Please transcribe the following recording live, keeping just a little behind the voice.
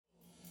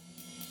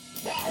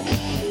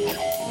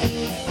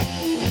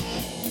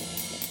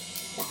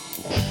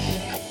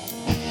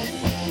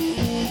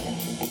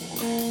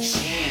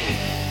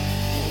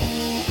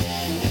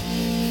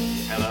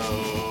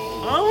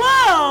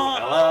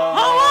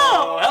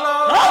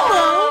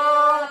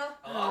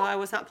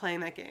not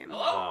playing that game.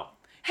 Hello.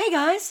 Hey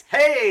guys,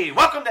 Hey,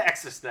 welcome to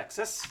Exis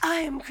Nexus. I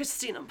am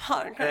Christina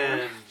Parker.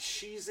 And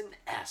she's an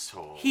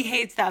asshole. He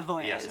hates that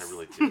voice. Yes, I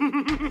really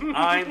do.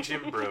 I'm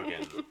Jim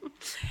Brogan.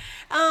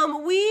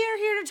 We are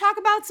here to talk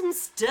about some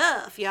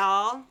stuff,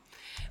 y'all.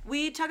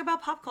 We talk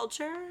about pop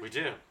culture. We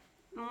do.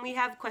 We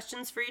have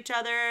questions for each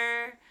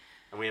other.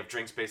 And we have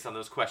drinks based on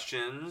those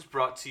questions,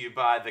 brought to you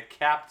by the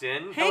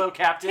Captain. Hey, Hello,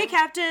 Captain. Hey,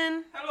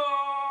 Captain.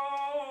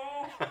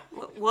 Hello.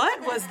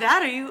 What was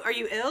that? Are you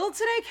ill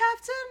today,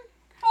 Captain?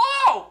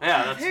 Hello.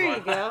 Yeah, that's There you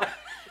fine. go.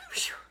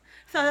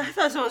 I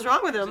thought something was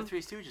wrong with It's him. a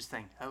Three Stooges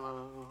thing.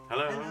 Hello.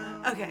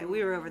 Hello. Okay,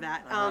 we were over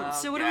that.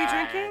 So what are we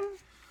drinking?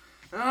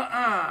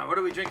 What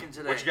are we drinking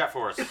today? What you got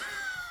for us?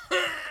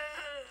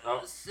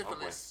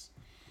 Syphilis.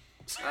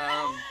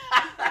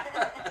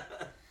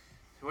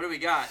 What do we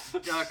got?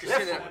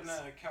 Christina.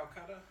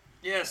 Calcutta?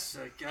 Yes,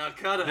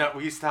 Calcutta. No,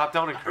 will you stop?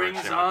 Don't encourage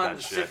Brings him on with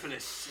the that shit.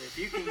 syphilis. If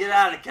you can get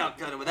out of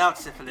Calcutta without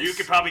syphilis, You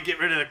could probably get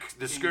rid of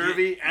the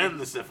scurvy and the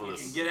you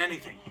syphilis. can get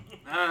anything.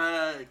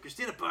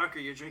 Christina Parker,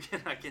 you're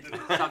drinking. I can't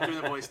stop doing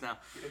the voice now.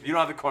 You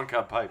don't have the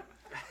corncob pipe.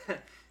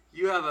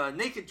 You have a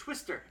Naked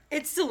Twister.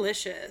 It's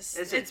delicious.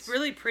 Is It's it?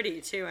 really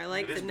pretty too. I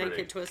like It is the pretty.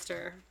 Naked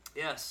Twister.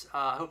 Yes.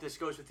 I hope this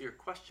goes with your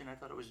question. I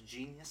thought it was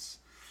genius.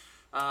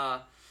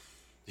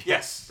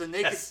 Yes. The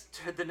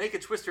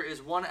Naked Twister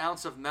is 1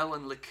 ounce of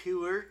melon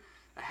liqueur,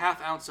 a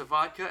 ½ ounce of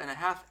vodka, and a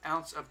 ½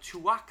 ounce of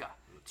chewacca.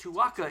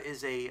 Chewacca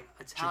is a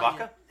Italian.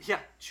 Chewbacca? Yeah,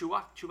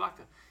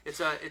 Chewacca.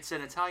 It's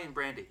an Italian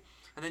brandy,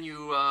 and then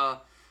you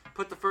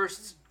put the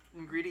first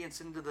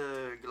ingredients into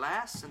the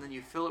glass, and then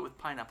you fill it with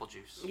pineapple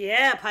juice.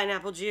 Yeah,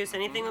 pineapple juice.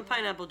 Anything with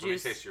pineapple Let me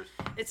juice. taste yours.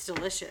 It's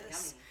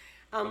delicious.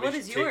 Let me What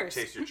is yours?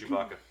 Taste your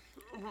Chewbacca.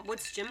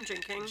 What's Jim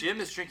drinking?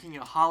 Jim is drinking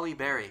a Holly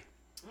Berry.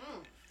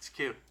 It's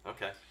cute.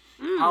 Okay.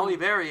 Holly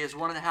Berry is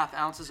 1½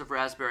 ounces of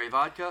raspberry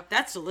vodka.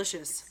 That's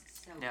delicious.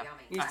 So Yeah.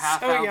 yummy. It's A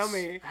half so ounce,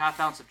 yummy. ½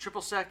 ounce of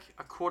triple sec,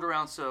 a ¼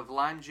 ounce of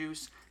lime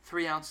juice,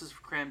 3 ounces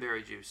of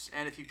cranberry juice.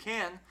 And if you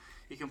can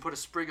put a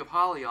sprig of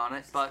holly on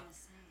it, but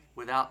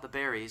without the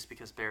berries,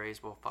 because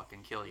berries will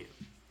fucking kill you.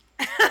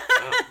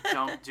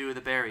 Don't do the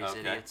berries,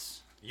 Okay.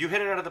 idiots. You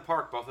hit it out of the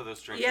park, both of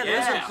those drinks. Yeah,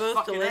 Yeah, those are both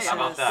fucking A. delicious. I'm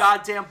a How about that?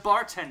 goddamn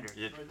bartender.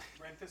 You-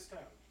 Write this down.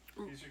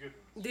 These are good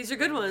ones. These are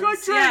good ones.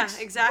 Good Yeah, drinks.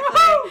 exactly.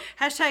 Woohoo!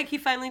 Hashtag he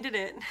finally did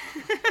it.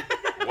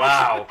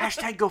 Wow.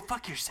 Hashtag go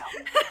fuck yourself.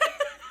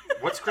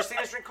 What's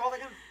Christina's drink called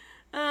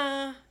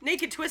again?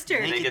 Naked Twister.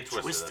 Naked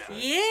Twister. Twister. That's right.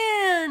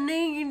 Yeah,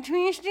 Naked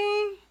Twister.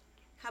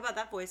 How about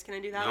that voice? Can I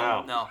do that No.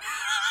 one? No.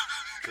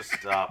 Just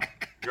stop.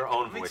 Your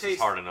own me voice is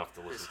taste hard enough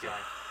to This listen to. guy.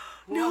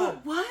 No,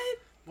 what?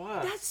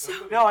 What? That's so...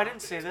 No, I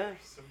didn't say that.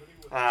 Somebody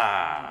with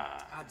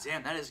Ah. God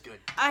damn, that is good.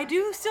 I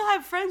do still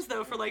have friends,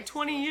 though, for like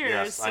 20 years.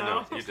 Yes, so I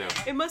know. You do.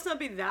 It must not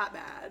be that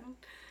bad.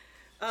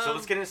 So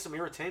let's get into some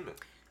irritainment.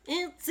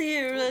 It's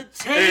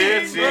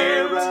irritainment. It's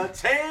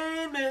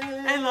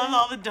irritainment. I love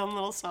all the dumb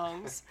little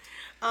songs.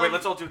 Wait,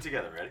 let's all do it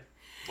together. Ready?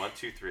 1,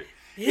 2, 3.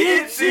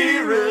 It's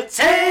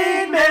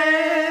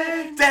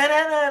irritainment.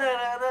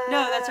 Da-da-da-da-da-da.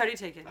 No, that's already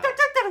taken. No,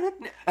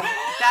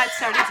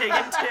 that's already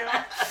taken, too.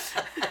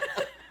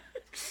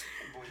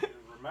 people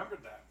remembered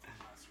that from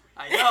last week.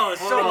 I know,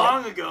 it's so Oh.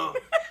 long ago.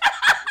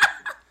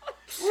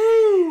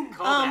 Woo!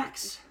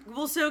 Callbacks.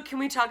 Well, so can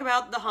we talk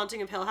about The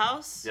Haunting of Hill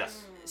House?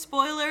 Yes.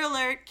 Spoiler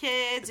alert,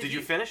 kids. Did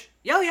you finish?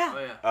 Oh, yeah. Oh,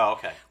 yeah. Oh,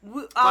 okay.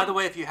 By the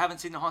way, if you haven't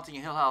seen The Haunting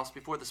of Hill House,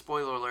 before the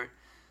spoiler alert,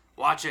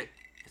 watch it.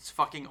 It's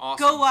fucking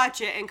awesome. Go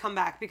watch it and come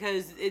back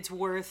because it's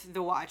worth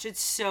the watch. It's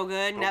so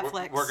good.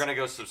 Netflix. We're gonna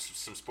go some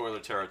spoiler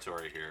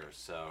territory here,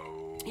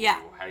 so Yeah.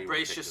 How do you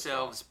Brace take this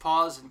yourselves,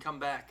 pause, and come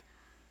back.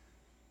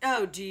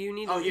 Oh, do you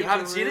need to Oh, you leave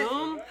haven't the seen it?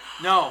 room?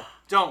 No,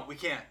 don't. We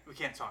can't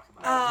talk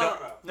about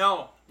Oh, it.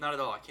 No, not at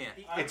all. I can't.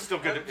 It's still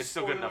good. It's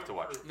still good enough to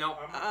watch. No.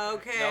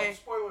 okay.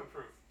 Spoiler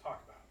proof.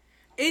 Talk about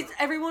It's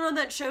everyone on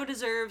that show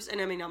deserves an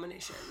Emmy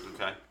nomination.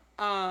 Okay.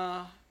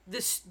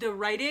 The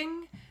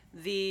writing,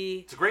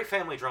 It's a great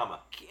family drama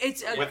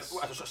it's a, with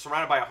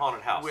surrounded by a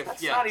haunted house. With-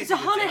 That's yeah. not easy it's a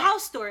to haunted do.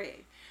 house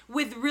story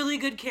with really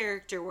good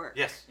character work.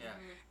 Yes. Yeah.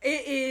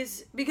 It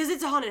is because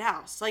it's a haunted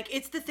house. Like,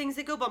 it's the things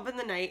that go bump in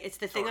the night. It's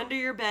the thing Totally. under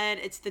your bed.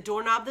 It's the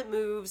doorknob that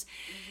moves.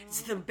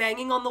 It's the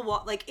banging on the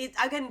wall. Like,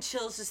 I'm getting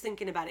chills just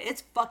thinking about it. It's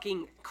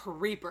fucking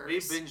creepers. We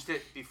binged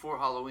it before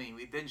Halloween.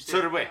 We binged it.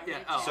 So did we. Yeah.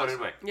 Oh, so did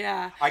we.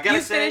 Yeah. I gotta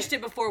you say- finished it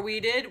before we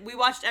did. We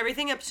watched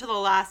everything up to the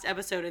last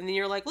episode, and then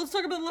you're like, let's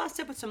talk about the last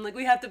episode. I'm like,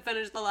 we have to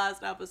finish the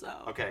last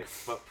episode. Okay,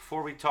 but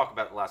before we talk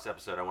about the last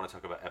episode, I want to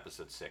talk about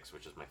episode 6,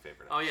 which is my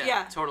favorite. Oh yeah.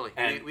 Yeah. Totally.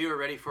 And- We were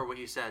ready for what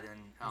you said,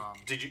 and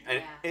Did you?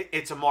 And Yeah.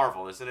 it's a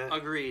marvel, isn't it?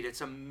 agreed. It's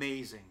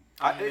amazing.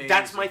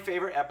 That's my Amazing.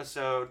 favorite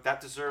episode.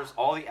 That deserves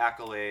all the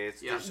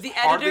accolades. Yeah. There's The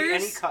hardly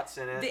editors- any cuts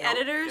in it. The Nope.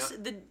 editors,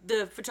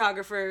 the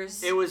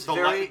photographers. It was the,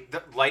 very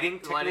the lighting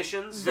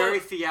technicians. very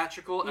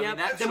theatrical. I Yep. mean,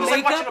 that The It was show-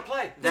 like makeup- watching a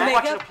play. It was the like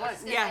watching a makeup- play.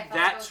 Yeah.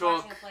 that was took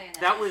watching a play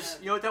in that was episode.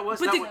 you know what that was.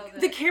 But That the,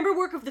 was the camera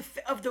work of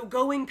the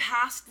going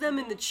past them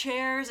in the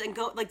chairs and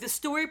go like the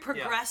story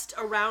progressed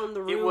around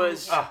the room. It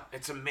was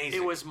It's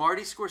amazing. it was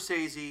Marty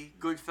Scorsese,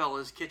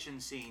 Goodfellas kitchen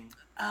scene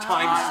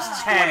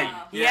times 10.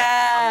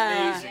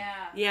 Yeah. Amazing. Yeah.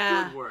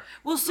 Yeah. Good work.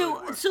 Well, so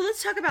Good work. so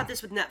let's talk about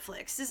this with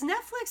Netflix. Does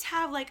Netflix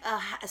have like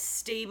a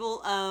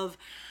stable of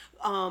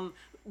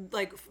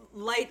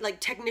like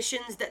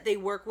technicians that they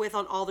work with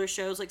on all their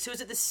shows? Like, so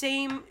is it the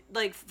same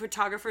like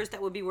photographers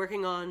that would be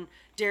working on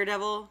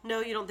Daredevil?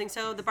 No, you don't think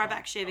so? The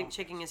barback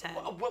shaking his head.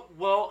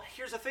 Well,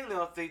 here's the thing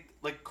though. They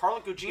like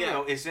Carla Gugino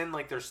Yeah. is in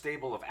like their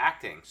stable of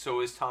acting.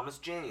 So is Thomas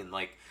Jane.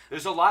 Like,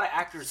 there's a lot of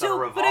actors that So,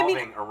 are but I mean-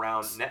 revolving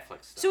around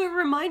Netflix stuff. So it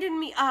reminded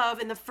me of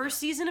in the first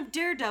season of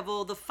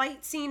Daredevil, the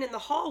fight scene in the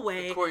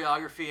hallway.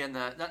 Choreography and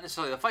the not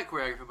necessarily the fight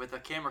choreography, but the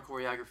camera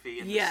choreography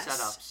and Yes. the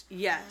setups.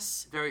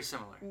 Yes. Very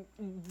similar.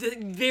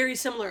 Very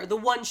similar. The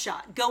one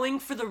shot, going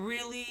for the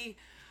really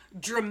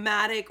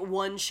dramatic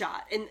one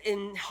shot.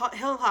 In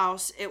Hill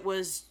House, it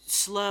was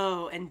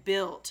slow and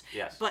built.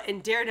 Yes. But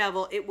in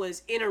Daredevil, it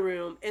was in a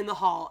room, in the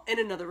hall, in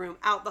another room,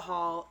 out the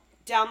hall,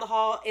 down the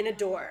hall, in a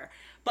door.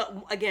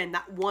 But again,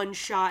 that one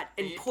shot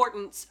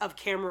importance of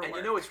camera And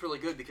work. you know it's really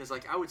good because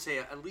like I would say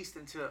at least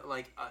into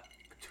like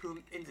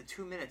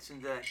 2 minutes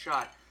into that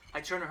shot,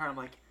 I turn to her and I'm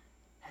like,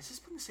 has this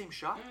been the same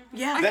shot?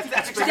 Yeah, That's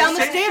down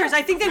the same stairs. shot.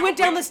 I think they went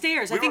down the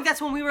stairs. I we think were-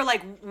 that's when we were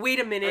like, wait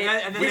a minute,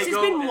 And then this they has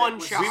go, been and one it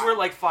was- shot. We were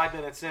like 5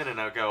 minutes in, and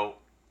I go,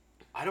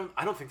 I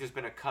don't think there's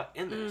been a cut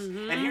in this.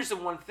 Mm-hmm. And here's the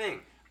one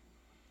thing: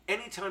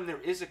 anytime there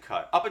is a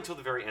cut, up until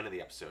the very end of the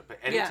episode, but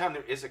anytime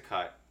there is a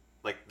cut,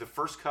 like the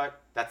first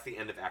cut, that's the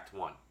end of Act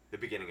 1, the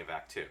beginning of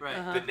Act 2. Right.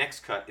 Uh-huh. The next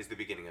cut is the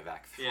beginning of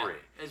Act 3, Yeah,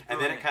 it's and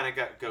then it brilliant. kind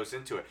of goes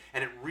into it,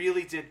 and it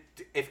really did.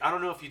 If I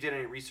don't know if you did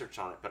any research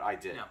on it, but I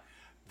did. No.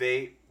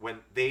 When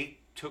they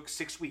took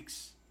 6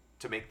 weeks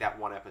to make that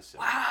one episode.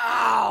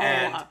 Wow.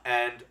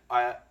 And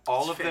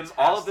all It's of them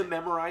fantastic.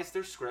 memorized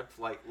their script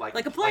like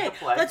Like a play.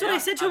 That's what I Yeah,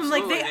 said to him.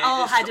 Like, they absolutely.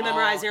 all It's had to all-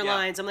 memorize their yeah.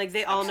 lines. I'm like,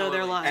 they all know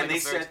their Absolutely. lines. And they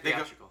Like a very said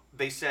theatrical.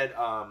 they said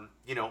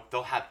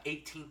they'll have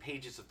 18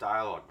 pages of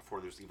dialogue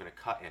before there's even a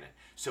cut in it.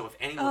 So if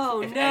anyone,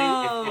 Oh, if no.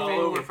 All any,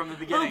 over from the Oh,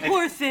 beginning.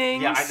 poor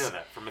things. yeah, I know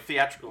that from a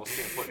theatrical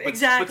standpoint. But,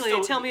 Exactly. but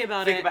still, Tell me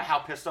about think it. about how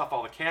pissed off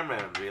all the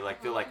cameramen would be.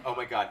 Like they're like, oh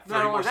my god, 30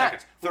 Not more only that.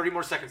 seconds, 30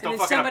 more seconds. And Don't then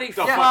fuck it up. somebody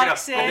Don't fuck it up.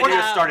 fucks And it then you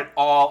up. start it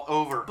all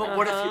over. But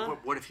Uh-huh.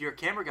 what if you're a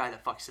camera guy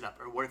that fucks it up,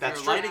 or what if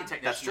That's you're a true. lighting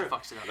technician That's true. that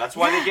fucks it up? That's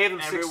why Yeah. they gave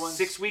them Everyone's-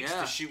 6 weeks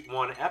yeah. to shoot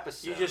one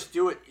episode. You just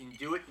do it and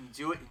do it and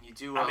do it and you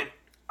do. I mean,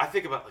 I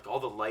think about like all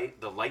the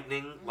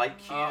lightning, light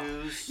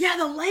cues. Yeah,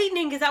 the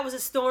lightning, because that was a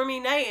stormy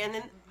night. And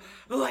then,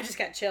 oh, I just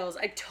got chills.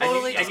 I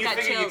totally and just you got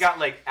figure chills. you got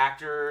like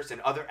actors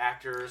and other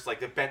actors, like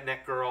the bent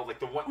neck girl, like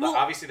the one. Well-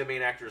 obviously, the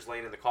main actor is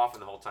laying in the coffin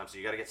the whole time, so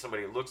you got to get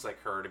somebody who looks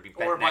like her to be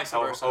bent Or neck vice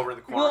versa. over in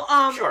the corner.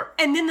 Well, sure.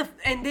 and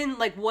then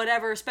like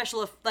whatever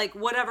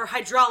whatever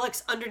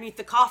hydraulics underneath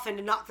the coffin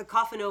to knock the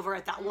coffin over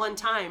at that one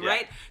time, Yeah.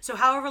 right? So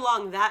however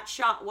long that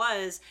shot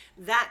was,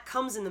 that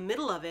comes in the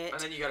middle of it.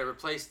 and then you got to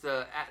replace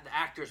the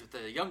actors with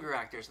the younger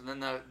actors, and then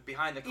the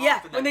behind the coffin. Yeah,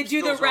 that when they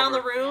do the spills around the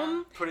over,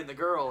 room. put in the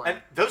girl.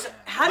 And those.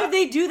 How did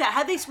they do that?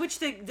 How did they switch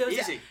those?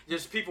 Easy.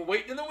 There's people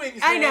waiting in the wings.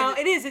 I man. know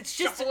it is. It's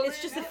just Shuffle it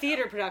it's just in. a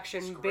theater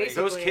production, great.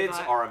 basically. Those kids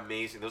but- are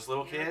amazing. Those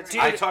little kids.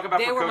 Dude, I talk about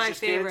they were my precocious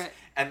kids, favorite.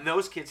 and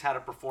those kids had to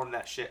perform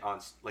that shit on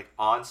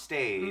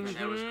stage Mm-hmm.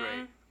 That was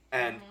great.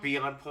 and be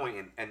on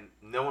point, and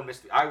no one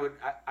missed. I Little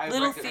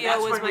reckon- Theo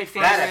that's was when my we-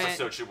 favorite. That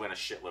episode should win a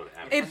shitload of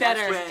Emmys. It And better.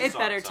 that's when- It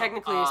better. So-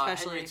 Technically,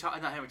 especially.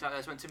 Not Henry Thomas.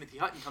 That's when Timothy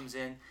Hutton comes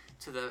in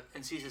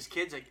and sees his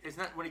kids. Like, isn't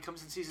that when he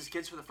comes and sees his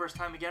kids for the first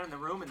time again in the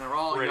room, and they're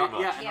all Pretty young?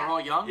 much. Yeah, and they're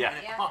all young. Yeah.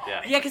 And Yeah.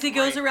 man, Yeah, because he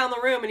goes great. around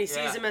the room and he sees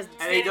Yeah. him as and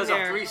standing he does a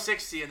there.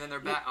 360, and then they're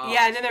back. Oh,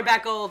 Yeah, and it's then they're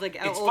great. back older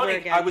It's older funny.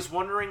 again. I was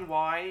wondering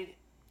why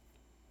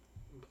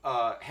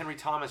Henry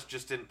Thomas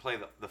just didn't play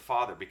the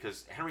father,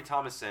 because Henry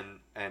Thomas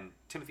and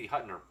Timothy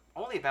Hutton are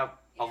only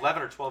about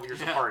 11 or 12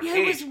 years apart in Yeah,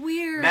 age. it was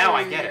weird. Now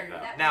I get it, though.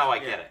 That Now I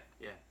Yeah. get it.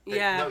 Yeah.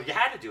 Yeah. No, you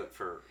had to do it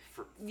for.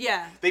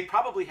 Yeah. They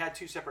probably had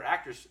 2 separate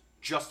actors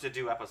just to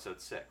do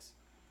episode 6.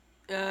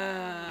 You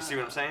see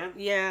what I'm saying?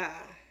 Yeah.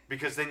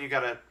 Because then you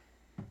gotta.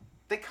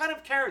 They kind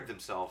of carried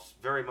themselves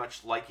very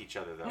much like each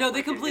other, though. No, they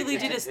Like, completely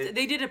did it-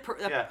 they did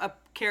yeah. a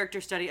character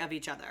study of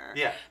each other.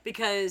 Yeah.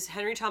 Because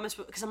Henry Thomas,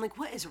 because I'm like,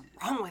 what is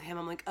wrong with him?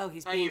 I'm like, oh,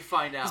 he's And being you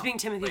find out. he's being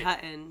Timothy Wait.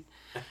 Hutton.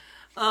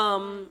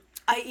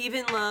 I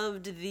even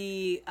loved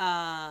the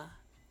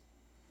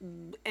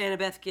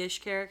Annabeth Gish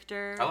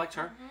character. I liked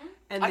her.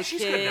 and the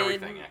She's kid. good in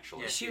everything,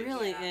 actually. Yeah. She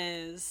really Yeah.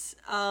 is.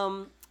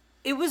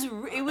 It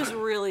was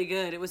really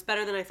good. It was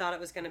better than I thought it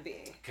was going to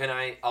be.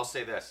 I'll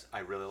say this. I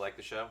really like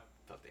the show.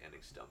 Thought the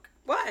ending stunk.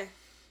 Why?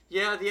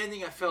 Yeah, the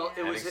ending I felt it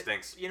Ending was.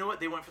 stinks. You know what?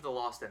 They went for the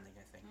lost ending.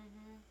 I think.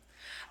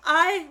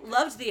 I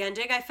loved the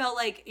ending. I felt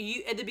like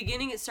at the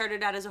beginning it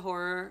started out as a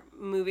horror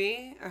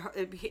movie,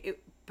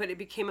 but it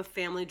became a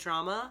family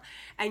drama,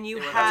 and you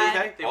They went, had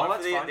okay. they, Oh, went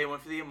that's for the, fine. they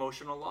went for the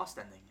emotional lost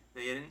ending.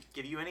 They didn't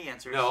give you any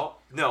answers.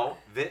 No.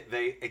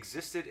 They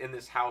existed in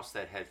this house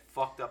that had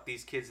fucked up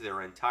these kids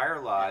their entire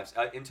lives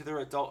into their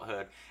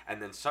adulthood,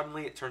 and then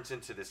suddenly it turns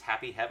into this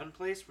happy heaven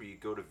place where you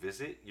go to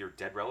visit your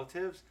dead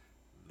relatives.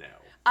 no.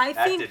 I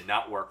that think- did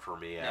not work for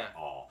me at Yeah.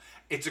 all.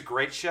 It's a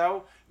great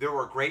show. There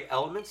were great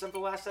elements of the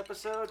last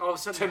episode. All of a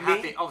sudden, to they're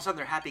me, happy. All of a sudden,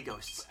 they're happy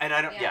ghosts. and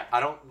I don't. Yeah. Yeah,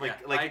 I don't like.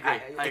 Yeah, like I agree.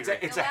 I it's agree.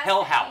 a, it's The a last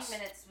hell 15 house.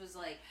 minutes was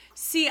like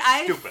See,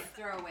 I Stupid.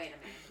 throwaway to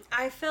me.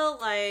 I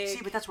felt like See,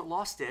 but that's what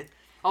Lost did.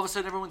 All of a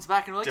sudden, everyone's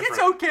back and we're like,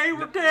 Different. it's okay,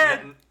 we're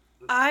dead.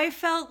 I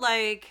felt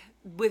like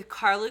with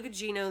Carla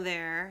Gugino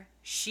there,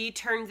 she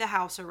turned the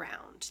house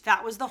around.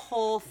 That was the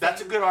whole thing.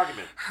 That's a good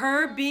argument.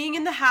 Her being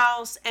in the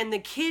house and the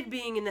kid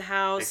being in the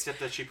house. Except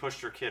that she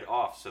pushed her kid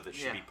off so that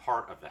she'd Yeah. be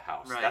part of the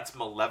house. Right. That's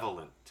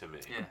malevolent to me.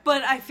 Yeah.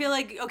 But I feel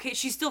like, okay,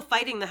 she's still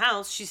fighting the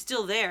house. She's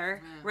still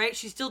there, right?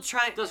 She's still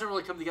trying. It doesn't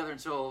really come together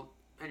until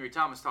Henry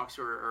Thomas talks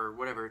to her or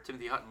whatever,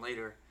 Timothy Hutton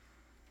later.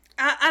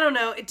 I don't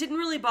know. It didn't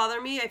really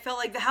bother me. I felt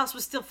like the house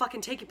was still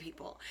fucking taking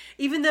people.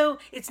 Even though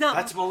it's not.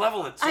 That's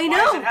malevolent. So I why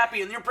is know. it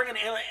happy? And you're bringing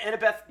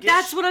Annabeth Gish.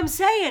 That's what I'm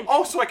saying.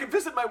 Oh, so I can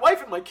visit my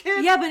wife and my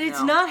kid? Yeah, but it's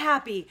No. not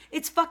happy.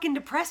 It's fucking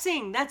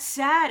depressing. That's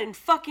sad and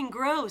fucking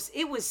gross.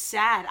 It was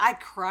sad. I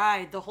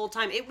cried the whole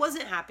time. It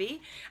wasn't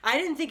happy. I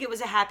didn't think it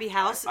was a happy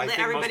house I that think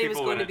most everybody was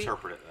people going would to be.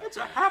 interpret it that It's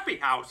way. a happy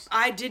house.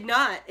 I did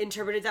not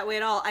interpret it that way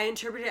at all. I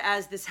interpret it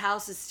as this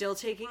house is still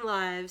taking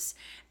lives,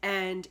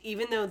 and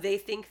even though they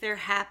think they're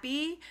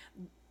happy,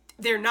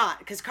 they're not,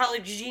 because Carla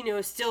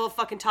Gugino still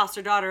fucking tossed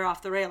her daughter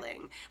off the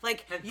railing.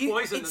 Like, And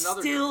poisoned it's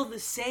another still girl. the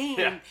same,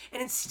 Yeah.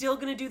 and it's still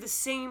gonna do the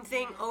same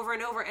thing over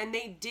and over. And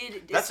they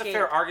did. That's a escape.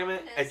 fair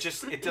argument. It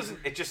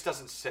It just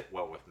doesn't sit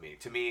well with me.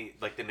 To me,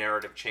 like the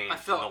narrative changed I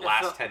felt- in it the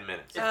last felt- 10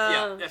 minutes.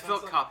 Yeah, it Sounds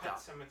felt like copped Pet out.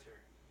 Cemetery.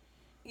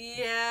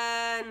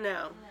 Yeah, no.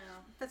 No.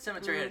 That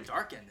cemetery had a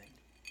dark ending.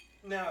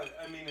 No,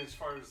 I mean as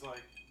far as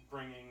like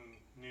bringing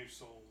new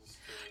souls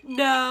to.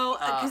 No,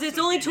 because it's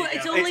only Yeah.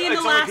 it's only in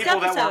it's the only last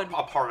people episode. that were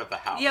a part of the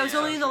house. Yeah, it was Yeah,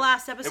 only in the sure.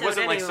 last episode. It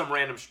wasn't like anyway. some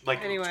random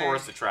Anyway.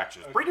 tourist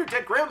attractions. Bring your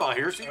dead grandma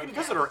here so you can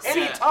visit her Okay.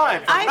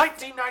 anytime for I-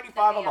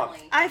 $19.95 a month.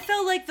 Family. I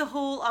felt like the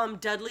whole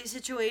Dudley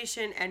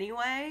situation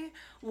anyway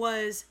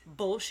was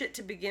bullshit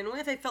to begin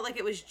with. I felt like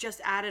it was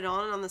just added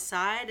on the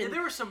side, Yeah, and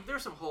there were some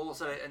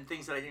holes and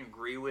things that I didn't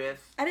agree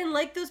with. I didn't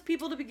like those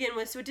people to begin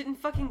with, so it didn't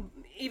fucking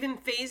even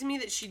phase me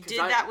that she did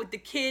I- that with the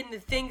kid and the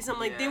things. I'm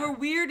like, they Yeah. were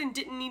weird and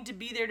didn't need to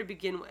be there to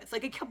begin with.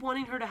 Like, I kept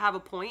wanting her to have a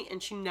point,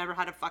 and she never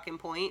had a fucking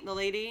point, the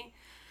lady.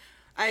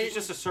 She's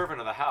just a servant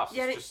of the house.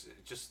 Yeah, It's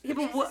just Yeah,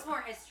 but This what- is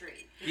more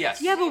history.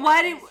 Yes. Yeah, but They why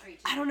went didn't... to history,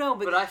 I too. don't know,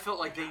 But I felt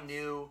like they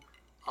knew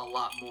a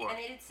lot more. And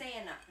they didn't say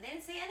enough. They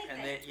didn't say anything.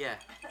 And they, yeah,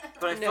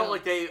 but I No. felt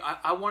like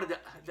I wanted to,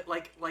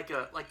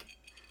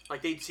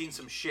 like they'd seen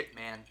some shit,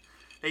 man.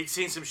 They'd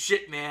seen some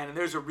shit, man, and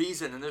there's a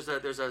reason, and there's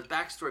a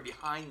backstory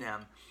behind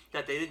them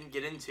that they didn't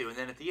get into, and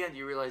then at the end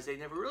you realize they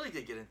never really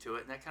did get into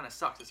it, and that kind of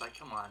sucks. It's like,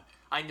 come on,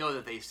 I know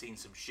that they've seen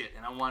some shit,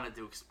 and I wanted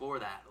to explore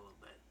that a little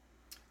bit.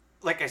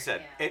 Like I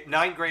said, Yeah.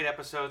 9 great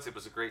episodes. It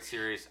was a great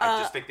series.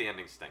 I just think the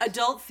ending stinks.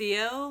 Adult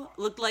Theo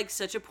looked like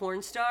such a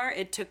porn star.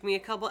 It took me a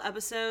couple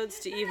episodes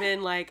to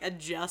even like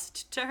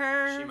adjust to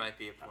her. She might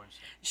be a porn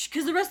star.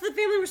 Because the rest of the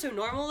family were so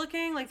normal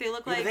looking. Like they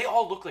look Yeah, like but they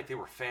all looked like they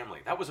were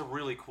family. That was a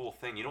really cool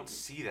thing. You don't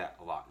see that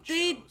a lot in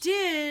they shows.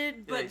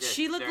 did, but they did.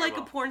 she looked Very like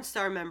well. a porn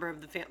star member of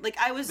the family. Like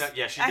I was. No,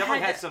 yeah, she I definitely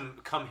had to- some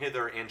come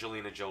hither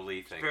Angelina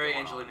Jolie thing. Very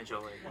going Angelina on.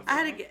 Jolie. I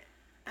had to get.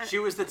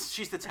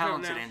 She's the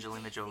talented know.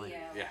 Angelina Jolie.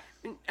 Yeah. Yeah.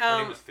 Her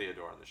name Um, was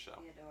Theodore on the show.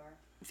 Theodore.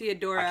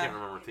 Theodora. I can't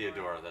remember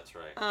Theodora. That's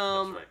right.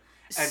 Um,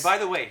 That's right. And by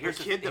the way, here's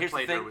The kid that here's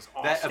played the her thing. was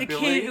That awesome. The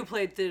ability, kid who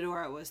played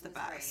Theodora was the Was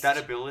great. best. that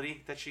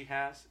ability that she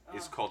has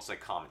is called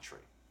psychometry.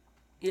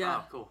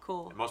 Yeah. Oh, cool.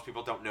 Cool. And most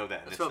people don't know that,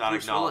 and That's it's what not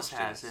Bruce Willis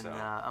acknowledged. has in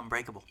so.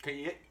 Unbreakable. Okay,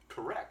 yeah,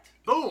 correct.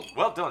 Boom.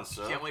 Well done,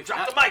 sir. Can't wait for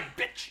Drop that. the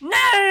mic, bitch.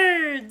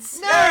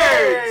 Nerds.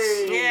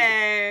 Nerds!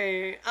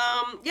 Yay!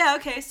 Yeah.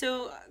 Okay.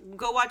 So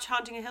go watch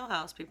Haunting a Hill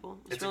House, people.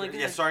 It's a really good-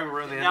 good. Yeah, sorry we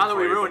ruined the ending Now that for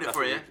we you, ruined but it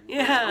for that's you.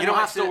 what Yeah. You know,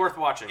 have it's still to- worth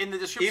watching. In the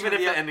description even of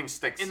if the the ending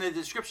stinks. In the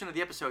description of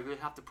the episode, you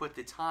have to put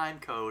the time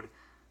code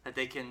that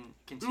they can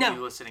continue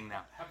No. listening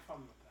now. Have fun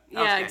with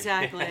that. Yeah, Okay.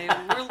 exactly.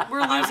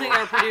 We're losing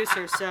our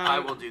producer, so I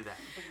will do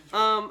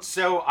that.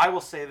 So I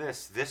will say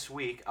this: this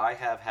week I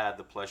have had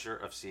the pleasure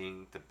of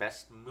seeing the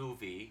best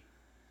movie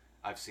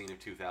I've seen of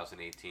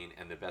 2018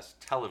 and the best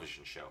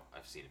television show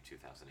I've seen of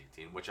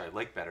 2018, which I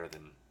like better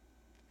than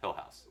Hill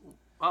House.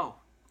 Oh,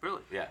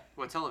 really? Yeah.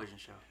 What television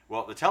show?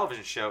 Well, the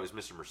television show is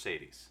Mr.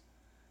 Mercedes.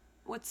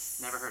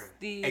 What's Never heard of it.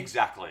 the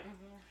Exactly.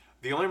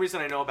 The only reason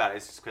I know about it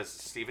is because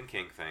it's a Stephen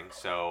King thing.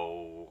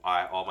 So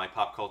all my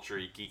pop culture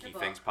geeky book.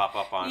 things pop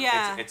up on.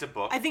 Yeah. It's a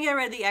book. I think I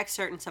read the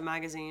excerpt in some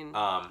magazine.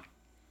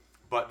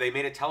 But they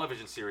made a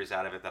television series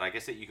out of it that I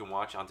guess that you can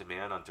watch on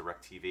demand on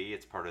DirecTV.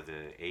 It's part of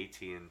the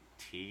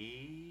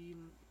AT&T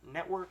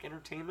network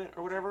entertainment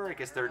or whatever. I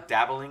guess they're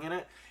dabbling in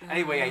it.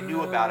 Anyway, I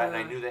knew about it and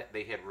I knew that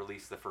they had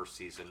released the first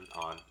season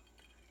on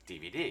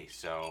DVD.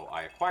 So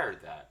I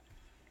acquired that.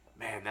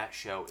 Man, that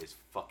show is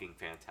fucking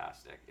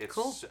fantastic. It's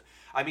Cool.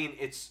 I mean,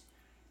 it's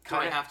Do I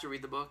kind of. have to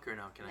read the book or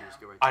no? Can I No. just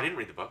go right? I didn't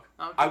read the book.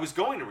 Okay. I was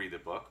going to read the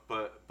book,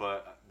 but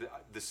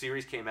the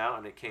series came out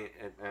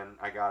and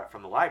I got it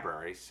from the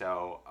library.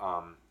 So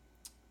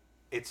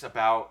it's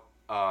about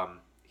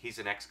he's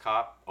an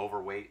ex-cop,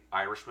 overweight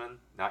Irishman,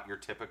 not your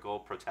typical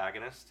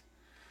protagonist,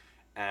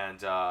 and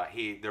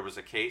there was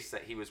a case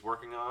that he was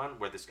working on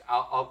where this.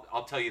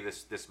 I'll tell you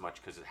this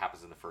much because it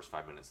happens in the first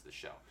 5 minutes of the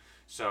show.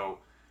 So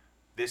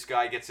this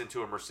guy gets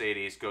into a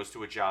Mercedes, goes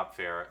to a job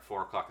fair at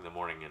 4:00 in the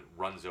morning, and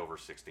runs over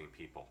 16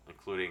 people,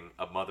 including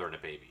a mother and a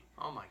baby.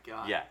 Oh my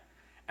god. Yeah,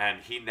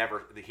 and he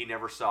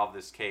never solved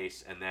this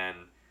case, and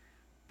then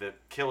the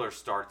killer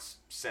starts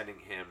sending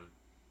him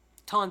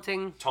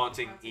Taunting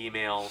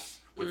emails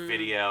with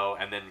video,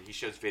 and then he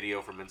shows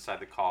video from inside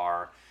the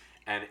car,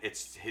 and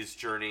it's his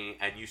journey,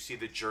 and you see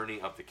the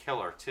journey of the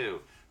killer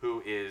too,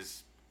 who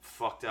is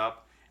fucked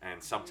up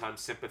and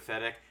sometimes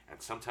sympathetic,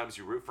 and sometimes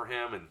you root for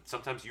him, and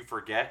sometimes you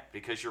forget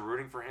because you're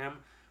rooting for him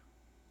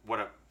what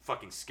a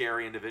fucking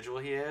scary individual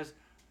he is.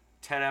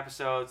 10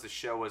 episodes. The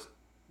show was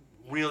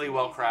really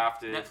well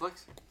crafted.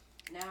 Netflix?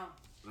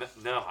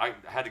 No, I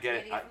had to get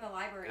Getting it from the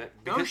library.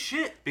 No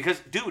shit. Because,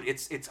 dude,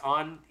 it's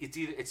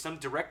some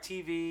direct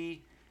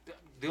TV.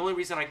 The only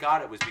reason I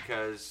got it was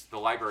because the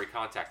library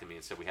contacted me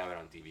and said we have it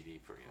on DVD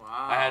for you. Wow.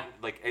 I had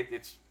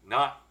it's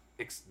not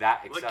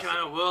that What excessive.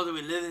 kind of world are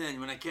we living in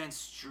when I can't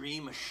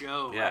stream a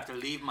show? Yeah. I have to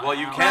leave my Well,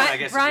 you house. can, I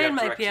guess. if you Brian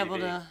have might be able DirecTV.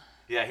 to.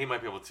 Yeah, he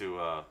might be able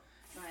to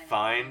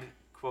find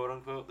quote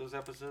unquote those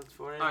episodes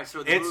for you. All right,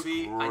 so the it's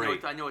movie.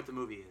 Great. I know what the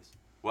movie is.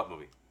 What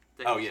movie?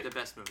 The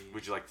best movie.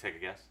 Would you like to take a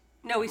guess?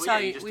 No, we Well, saw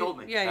yeah, you just told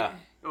me. Yeah,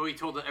 Oh, he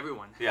told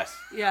everyone. Yes.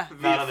 yeah,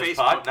 Not on this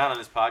pod, Facebook. not on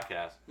this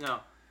podcast.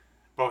 No.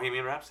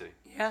 Bohemian Rhapsody.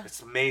 yeah,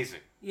 It's amazing.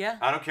 yeah.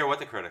 I don't care what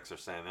the critics are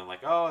saying. They're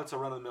like, "Oh, it's a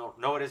run of the mill."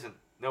 No, it isn't.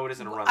 No, it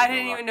isn't a run of the I mill.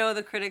 didn't even know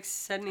the critics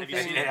said Have anything.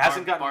 you seen It it?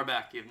 hasn't gotten- Far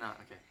back. You have not.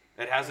 Okay.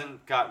 It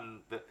hasn't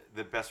gotten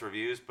the best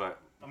reviews, but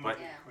I'm but a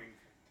big Yeah. Queen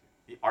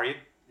fan. are you?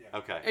 Yeah.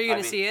 Okay. Are you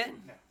gonna see it?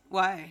 No.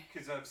 Why?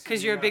 Because I've seen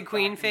 'Cause you're a enough big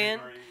Queen fan?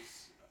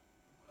 documentaries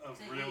of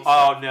So real you-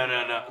 Oh stuff no.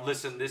 about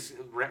Listen, this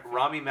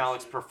Rami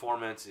Malek's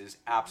performance is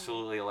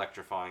absolutely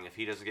electrifying. If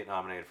he doesn't get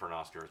nominated for an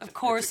Oscar, Of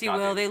course he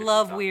will. They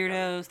love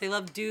weirdos. They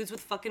love dudes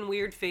with fucking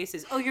weird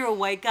faces. Oh, you're a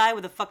white guy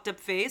with a fucked up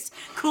face?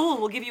 Cool,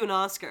 we'll give you an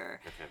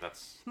Oscar. Okay,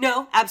 that's.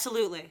 No,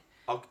 absolutely.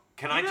 Oh,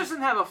 can He I just?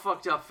 doesn't have a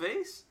fucked up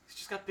face. He's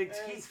just got big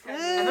teeth.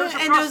 And those are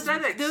And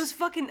prosthetics. those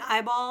fucking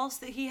eyeballs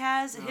that he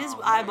has, his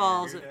man.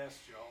 eyeballs. Weird-ass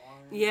jawline.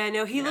 Yeah,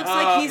 no, he looks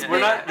like he's We're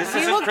been- not. This he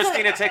isn't looks like-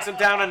 Christina takes him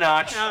down a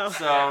notch.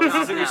 So this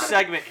isn't your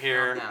segment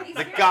here. No. He's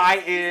The very- guy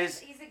he's- is.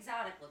 He's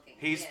exotic looking.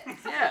 He's- He is.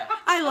 Yeah.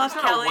 I love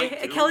He's not a Kelly.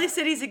 white dude. Kelly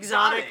said he's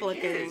exotic Exotic,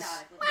 looking. he is.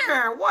 Exotic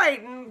looking.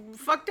 White and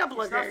fucked up He's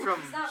looking. not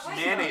from He's not white,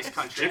 mayonnaise though.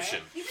 country.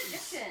 Egyptian. He's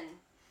Egyptian.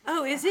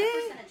 Oh, is he?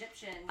 100%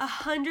 Egyptian.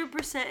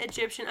 100%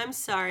 Egyptian. I'm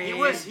sorry. He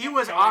was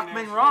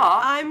Achman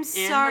Ra. I'm in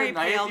sorry, the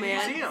Night at Pale the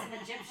Man. Museum. Some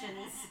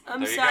Egyptians. I'm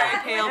There you sorry,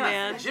 go. Pale Yeah,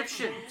 Man.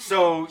 Egyptian.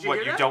 So Did you what?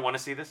 hear You that? don't want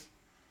to see this?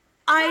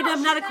 I'm No,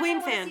 not a she Queen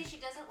doesn't fan. wanna see-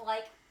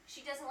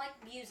 She doesn't like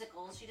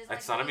musicals. She doesn't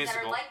It's like not a movies that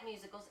musical. are like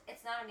musicals.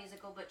 It's not a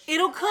musical, but she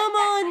It'll doesn't come like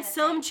that on kind of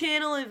some thing.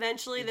 channel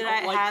eventually You that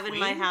don't I like have in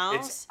my Queen?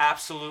 house. It's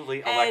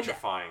absolutely And-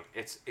 electrifying.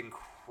 It's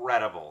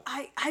incredible.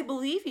 I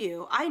believe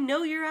you. I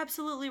know you're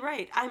absolutely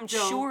right. I'm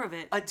sure of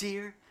it. A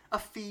deer, a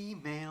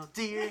female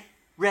deer,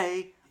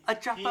 Ray, a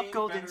drop He of ain't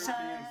golden better sun.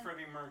 being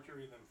Freddie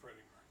Mercury than Freddie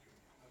Mercury.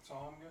 That's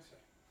all I'm gonna say.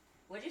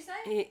 What'd you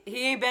say?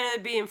 He ain't better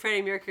at being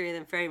Freddie Mercury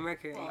than Freddie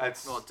Mercury.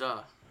 It's, Well,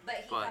 duh.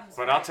 But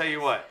but I'll tell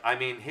you what. I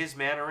mean, his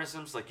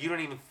mannerisms. Like you don't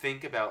even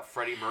think about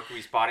Freddie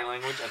Mercury's body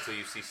language until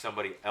you see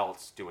somebody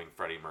else doing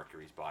Freddie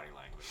Mercury's body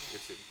language.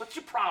 What's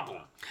your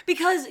problem?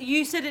 Because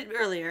you said it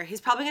earlier, he's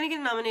probably going to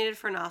get nominated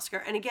for an Oscar.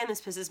 And again, this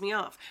pisses me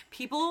off.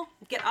 People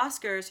get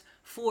Oscars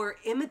for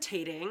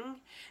imitating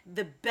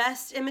the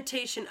best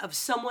imitation of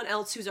someone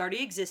else who's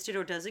already existed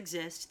or does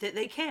exist that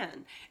they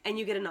can. And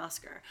you get an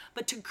Oscar.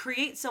 But to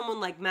create someone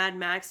like Mad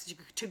Max,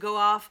 to go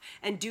off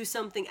and do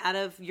something out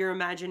of your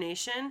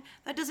imagination,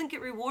 that doesn't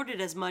get rewarded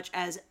as much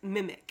as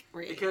mimic.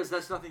 Because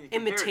that's nothing to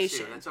compare it to.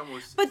 Imitation. That's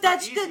almost. But it's not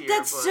that's easier,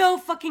 that's but- so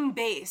fucking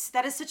base.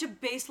 That is such a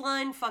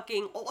baseline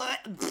fucking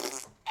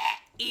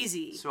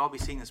easy. So I'll be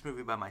seeing this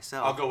movie by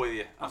myself. I'll go with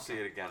you. I'll see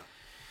it again.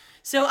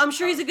 So I'm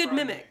sure he's a good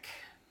Brian mimic.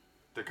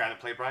 The guy that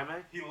played Brian May?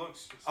 He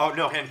looks just Oh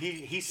no, and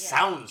he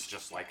sounds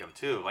just like him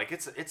too. Like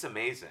it's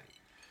amazing.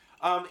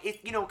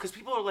 Because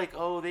people are like,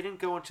 oh, they didn't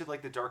go into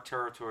like the dark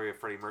territory of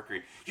Freddie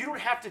Mercury. You don't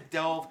have to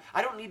delve.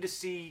 I don't need to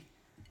see.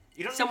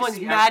 You don't. Someone's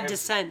need to see mad every-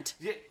 descent.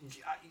 Yeah,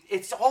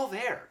 it's all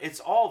there. It's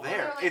all Well, there.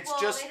 they're like, It's well,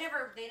 just they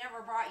never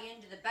brought you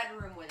into the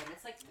bedroom with him.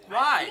 It's like,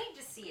 Right. I need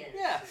to see it.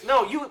 Yeah.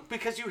 no,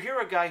 because you hear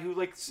a guy who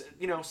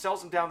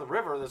sells him down the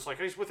river. That's like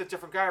he's with a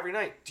different guy every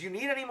night. Do you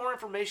need any more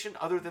information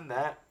other than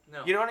that?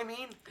 No. You know what I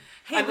mean?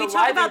 Hey, And we the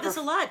talk live about improv- this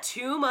a lot.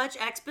 Too much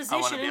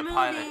exposition be in a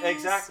pilot. movies.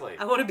 Exactly.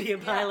 I want to be a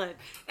pilot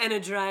and a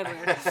driver.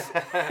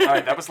 All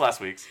right, that was last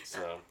week's.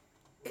 So.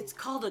 It's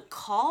called a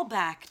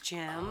callback,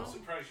 Jim. I'm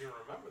surprised you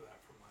remember that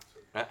from last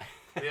week.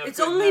 We have It's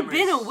good only memories.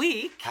 been a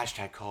week.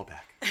 Hashtag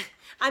callback.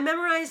 I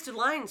memorized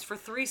lines for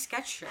 3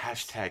 sketch shows.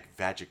 Hashtag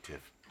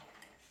vagictive.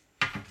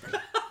 I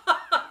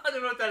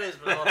don't know what that is,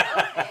 but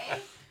Okay.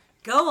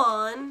 Go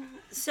on.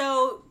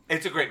 So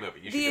It's a great movie.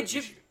 You should the go- you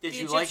Egypt. should- did the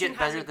you like Egyptian it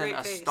has better than great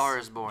A face. Star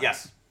Is Born?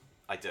 Yes,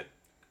 I did. It's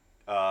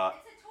a totally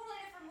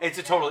different It's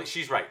a totally.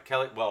 She's right,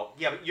 Kelly. Well,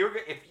 yeah, but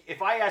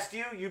if I asked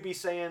you, you'd be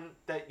saying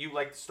that you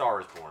like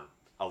Star Is Born.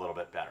 a little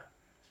bit better.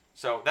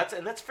 So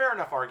that's fair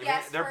enough argument.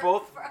 Yes, They're for,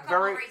 both for a couple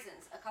very. of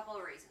reasons. A couple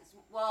of reasons.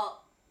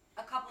 Well,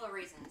 a couple of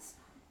reasons.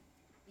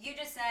 You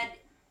just said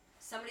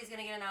somebody's going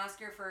to get an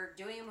Oscar for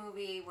doing a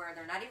movie where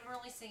they're not even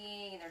really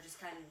singing and they're just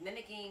kind of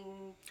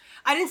mimicking.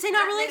 I didn't say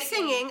not really mimicking,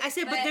 singing. I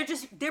said,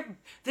 but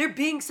they're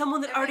being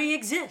someone that They're already being-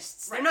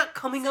 exists. Right. They're not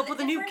coming So up the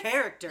with a new difference-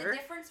 character. The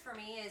difference for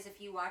me is if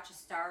you watch A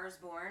Star Is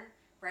Born,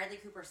 Bradley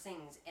Cooper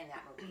sings in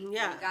that movie.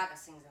 Yeah. Lady Gaga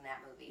sings in that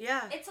movie.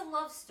 Yeah. It's a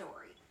love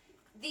story.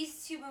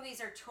 These two movies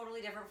are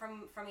totally different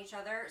from each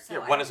other. So Yeah,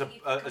 I one don't is a think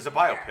you can is a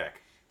compare. biopic.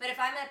 But if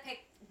I'm gonna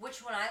pick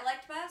which one I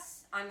liked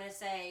best, I'm gonna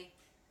say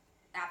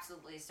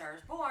absolutely A Star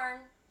Is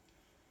Born.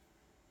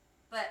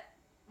 But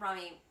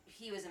Rami,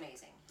 he was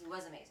amazing. He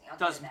was amazing. I'll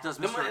Does give it does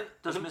that. Mr.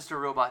 does Mr.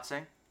 Robot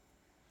sing?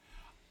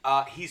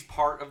 He's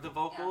part of the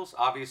vocals.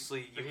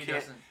 Obviously, you But he can't.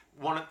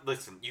 doesn't.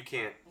 Listen, you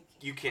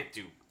can't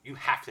do. You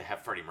have to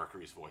have Freddie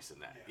Mercury's voice in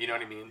that. Yeah. You know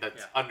what I mean?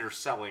 That's Yeah.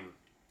 underselling.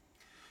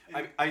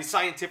 I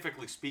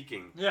scientifically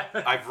speaking, Yeah.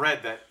 I've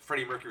read that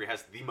Freddie Mercury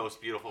has the most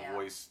beautiful Yeah.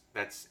 voice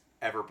that's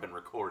ever been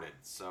recorded.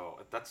 So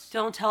that's.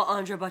 Don't tell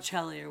Andrea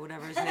Bocelli or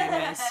whatever his name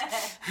is.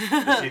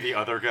 Is he the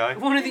other guy?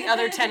 One of the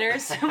other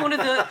tenors. One of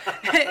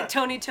the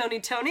Tony.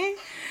 Tony?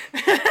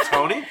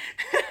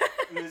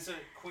 And as a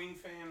Queen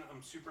fan,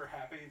 I'm super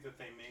happy that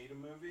they made a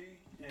movie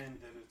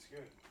and that it's good.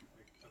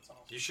 Like, that's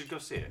awesome. You should go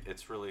see it.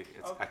 It's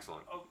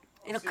excellent. I'll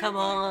It'll see it come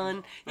when it comes on.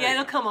 There Yeah, you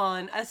it'll go. come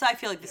on. So I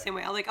feel like the same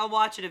way. I'll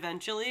watch it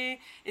eventually.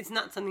 It's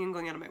not something I'm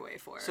going out of my way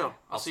for. So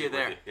I'll see you see it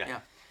with there. you, yeah.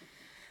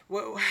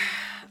 Whoa.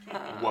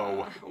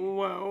 Whoa.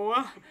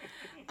 Whoa.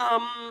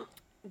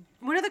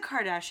 When are the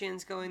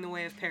Kardashians going the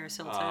way of Paris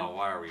Hilton? Oh,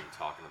 why are we even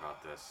talking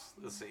about this?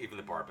 Even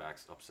the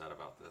barback's upset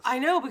about this. I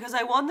know, because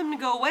I want them to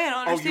go away. I don't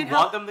Oh, you understand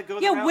want how. them to go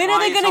Yeah, the route? when Why are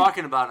they you going to?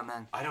 talking about him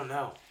then? I don't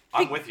know.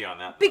 I'm with you on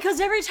that.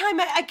 Because every time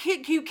I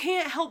can't, you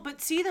can't help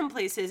but see them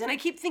places, and I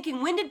keep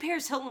thinking, when did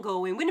Paris Hilton go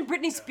away? When did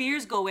Britney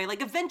Spears go away?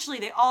 Like eventually,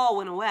 they all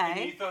went And you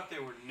away. thought they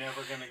were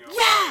never going to go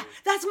Yeah, away,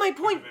 that's my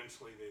but point.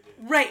 eventually they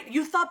did. Right,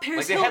 you thought Paris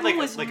Like, they had, Hilton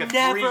like, was a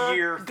never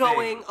 3-year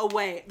going thing.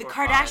 away. The Or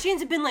Kardashians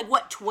have been like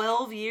what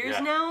 12 years Yeah.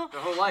 now. Their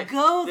whole life.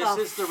 Go This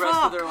the is the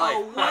rest of their fuck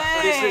life.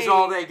 away. This is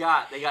all they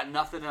got. They got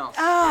nothing else.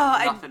 Oh,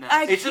 They have nothing else.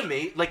 I It's can't-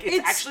 amazing. Like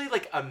it's actually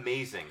like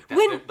amazing that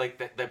When-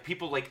 that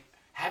people like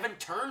haven't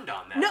turned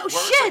on that. No Where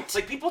it's shit.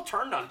 Like people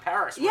turned on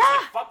Paris. Where Yeah.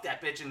 It's like, fuck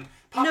that bitch. And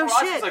No paparazzi's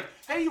shit. like,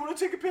 hey, you want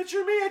to take a picture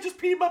of me? I just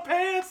peed my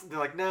pants. And they're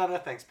like, no,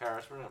 thanks,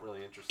 Paris. We're not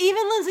really interested.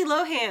 Even Lindsay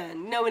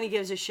Lohan, nobody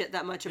gives a shit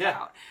that much Yeah.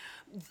 about.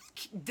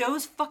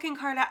 Those fucking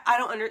Kardashians, I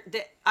don't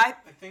I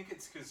I think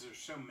it's because there's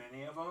so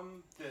many of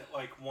them that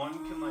like one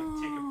can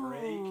like take a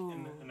break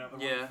and another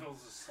Yeah. one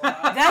fills a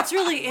slot. that's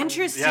really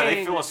interesting. Yeah,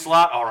 they fill a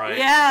slot all right.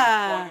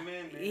 Yeah. Plug 'em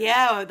in, man.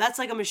 Yeah, that's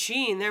like a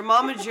machine. Their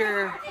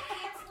momager. Are they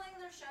canceling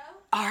their show?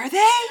 Are they?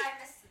 I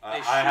missed I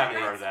should haven't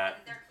be. heard that.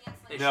 They're canceling.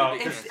 They No,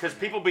 should be. because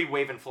people be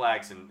waving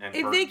flags and If burn-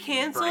 they burning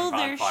cancel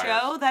their bonfires.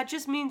 show, that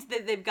just means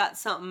that they've got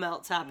something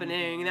else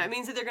happening. That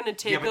means that they're going to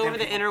take but then over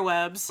the people-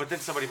 interwebs. But then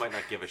somebody might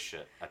not give a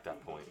shit at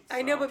that point.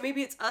 I know, so. but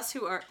maybe it's us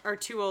who are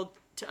too old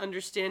to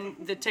understand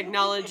the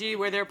technology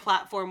where their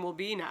platform will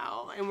be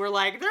now. And we're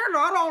like, they're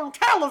not on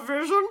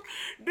television.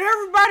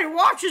 Everybody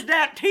watches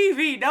that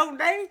TV, don't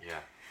they? Yeah.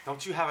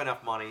 Don't you have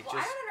enough money? Well, I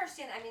Just don't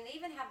understand. I mean, they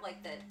even have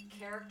like the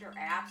character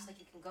apps. Like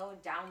you can go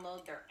and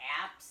download their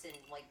apps and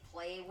like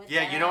play with them.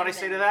 yeah. You know what I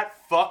say to and-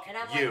 that? Fuck And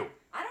I'm you. like,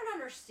 I don't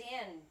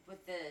understand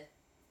what the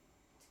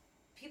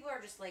people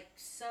are just like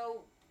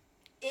so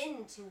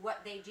into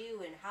what they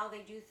do and how they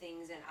do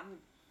things, and I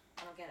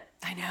don't get it.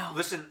 I know.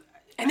 Listen.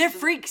 And they're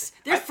freaks.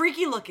 They're I-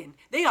 freaky looking.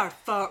 They are.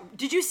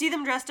 Did you see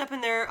them dressed up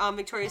in their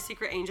Victoria's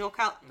Secret angel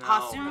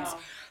costumes? No.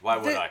 Why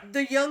would the, I?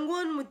 The young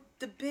one with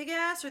the big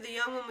ass or the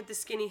young one with the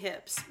skinny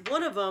hips?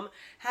 One of them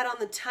had on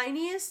the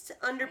tiniest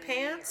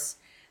underpants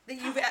that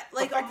you've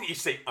like. The fact that you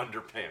say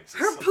underpants.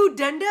 Her Is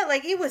pudenda,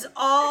 like it was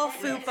all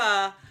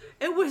fupa.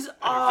 It was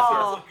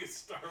all. Like a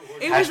Star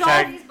Wars. It was all.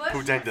 Hashtag These bushes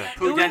Pudenda. are-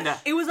 Pudenda.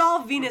 It was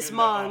all Venus Pudenda.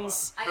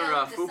 Mons. I Her, gotta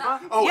look this fupa?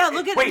 up. Oh,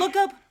 Yeah, wait, look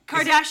up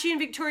Kardashian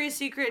Victoria's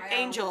Secret I gotta look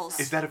angels.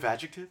 this Is that a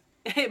adjective?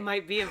 It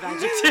might be a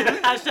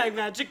adjective. Hashtag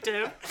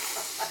adjective.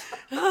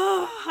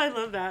 Oh, I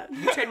love that.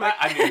 Trademark.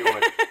 I knew you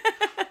would.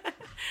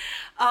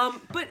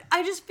 But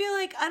I just feel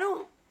like I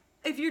don't.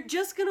 If you're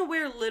just gonna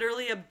wear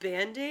literally a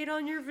band-aid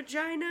on your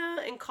vagina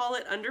and call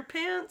it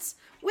underpants,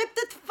 whip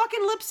the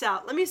fucking lips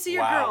out. Let me see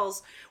your Wow.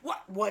 girls.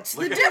 What's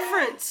the Look at-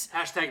 difference?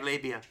 Hashtag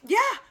labia. Yeah,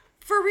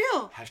 for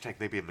real. Hashtag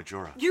labia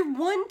majora. You're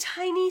one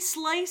tiny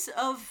slice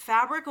of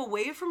fabric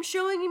away from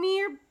showing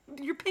me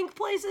your pink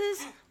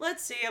places.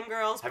 Let's see them,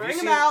 girls. Bring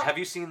them out. Have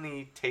you seen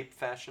the tape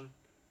fashion?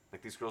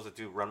 Like these girls that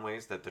do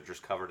runways that they're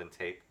just covered in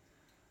tape.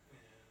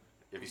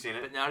 Have you seen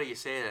But it? now that you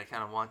say it, I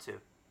kind of want to.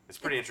 It's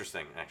pretty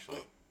interesting,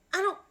 actually. I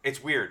don't.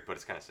 It's weird, but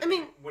it's kind of sick. I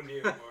mean, Wendy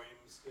O.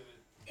 Williams did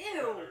it.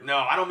 Ew. no,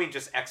 I don't mean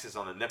just X's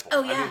on the nipple.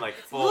 Oh, I yeah. mean like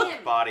It's full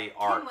Kim. body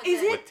art with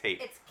Is the- it? with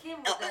tape. It's Kim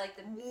with the, like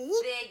the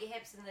big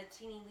hips and the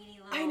teeny weeny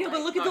little. I know,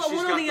 but like, look at the she's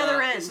one got on the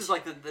other end. This is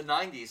like the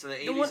 90s, or the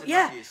 80s The one, and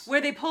yeah, 90s.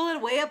 where they pull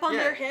it way up on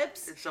Yeah, their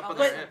hips. It's up on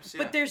But their hips,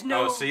 yeah. but there's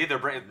no. Oh, see, their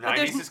there's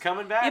 90s n- is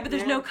coming back. Yeah, but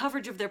there's man. no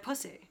coverage of their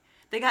pussy.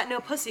 They got no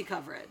pussy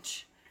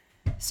coverage.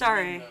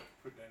 Sorry.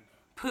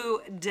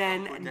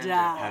 Pudenda.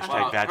 Hashtag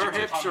Wow, her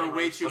vaginative. hips are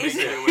way too big Is to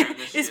it- wear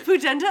this Is shit.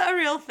 pudenda a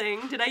real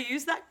thing? Did I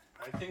use that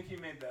I think you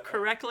made that up.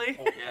 correctly?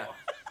 Hold Yeah. on.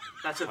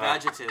 That's a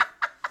vaginative.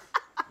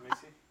 Let me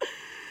see.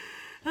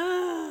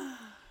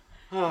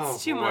 Oh,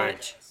 It's too boy.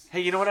 much. Hey,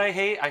 you know what I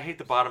hate? I hate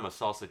the bottom of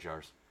salsa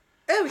jars.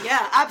 Oh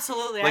yeah,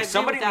 absolutely. I Like agree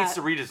somebody with that. needs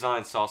to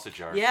redesign salsa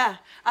jars. Yeah,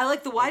 I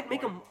like the wide.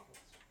 Make them.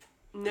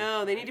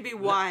 No, they need to be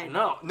wide.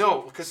 No,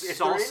 because if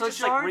they're in Salsa just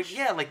jars?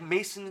 like like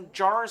mason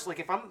jars. Like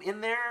if I'm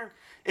in there,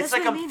 it's That's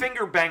like what I I'm mean.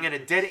 finger banging a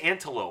dead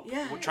antelope.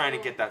 Yeah. Trying to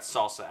get that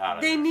salsa out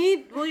of They there.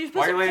 need. Well, you're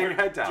Why supposed are you to. laying your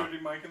head down?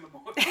 Dirty Mike and the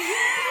boys.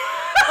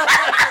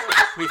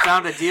 We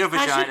found a deer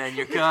vagina in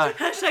your car.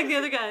 Hashtag the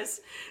other guys.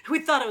 We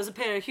thought it was a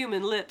pair of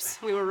human lips.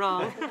 We were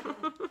wrong.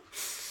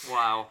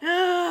 Wow.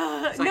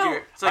 It's like, no.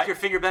 you're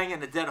finger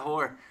banging a dead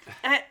whore.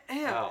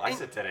 Oh, I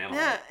said dead animal.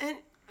 Yeah. And,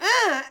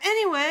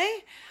 anyway,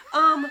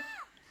 why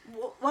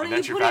don't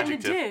that's you your put it in a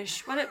adjective.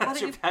 dish? Why don't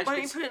you adjective.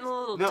 put it in a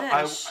little No,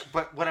 dish?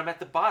 but when I'm at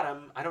the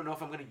bottom, I don't know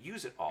if I'm going to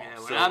use it all. Yeah,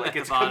 when so I'm like at the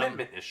it's bottom, a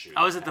commitment issue.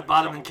 I was at the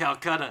bottom in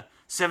Calcutta,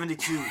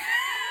 72.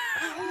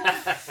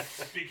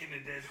 Speaking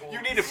of dead horse.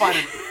 You need to find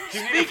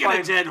Speaking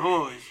of dead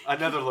whores,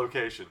 another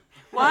location.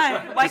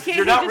 Why? Why can't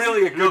You're you not just,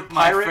 really a good Look,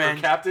 my pirate or friend.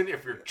 captain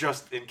if you're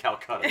just in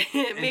Calcutta.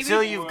 Maybe,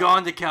 until you've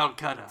gone to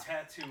Calcutta.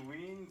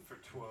 Tatooine for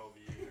 12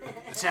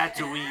 years.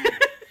 Tatooine.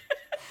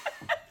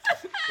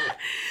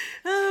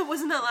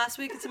 wasn't that last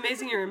week? It's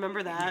amazing you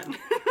remember that.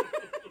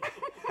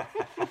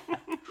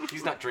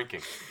 He's not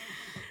drinking.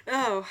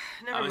 Oh,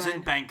 never I was mind.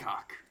 in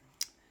Bangkok.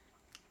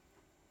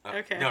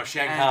 Okay. No,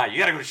 Shanghai. You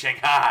gotta go to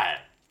Shanghai.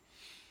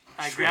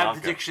 I Sri grabbed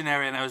Lanka. the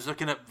dictionary and I was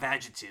looking up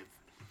vaginative.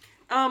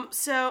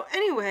 So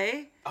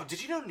anyway, Oh,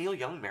 did you know Neil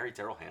Young married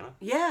Daryl Hannah?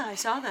 yeah, I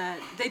saw that.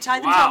 They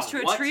tied Wow, themselves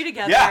to a what? tree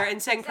together Yeah.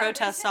 and sang Is that what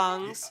protest they said?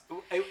 songs.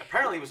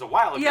 Apparently, it was a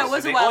while ago. Yeah, it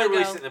was so a they while only ago.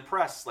 released it in the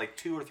press like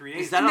 2 or 3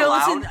 days. Is that ago. No,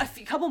 allowed?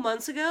 listen, couple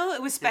months ago,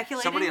 it was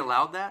speculated. Somebody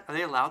allowed that? Are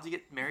they allowed to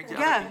get married to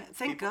Yeah, other people?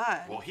 thank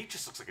God. Well, he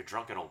just looks like a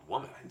drunken old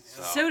woman.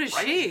 So does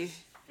right? she.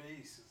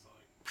 Face is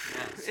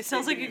like. Yes. It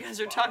sounds like you guys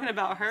are talking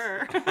about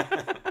her.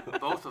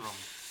 Both of them.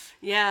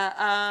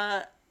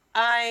 Yeah,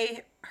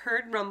 I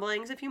heard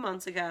rumblings a few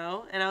months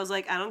ago, and I was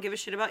like, I don't give a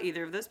shit about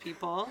either of those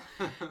people.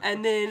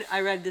 And then I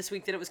read this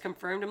week that it was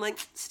confirmed. I'm like,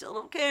 still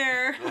don't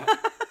care.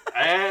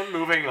 And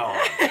moving on.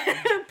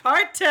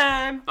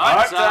 Part-time.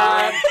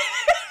 Part-time.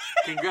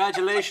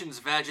 Congratulations,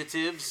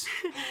 vagitives.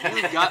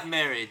 You got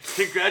married.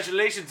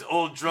 Congratulations,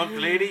 old drunk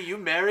lady. You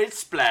married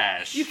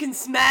Splash. You can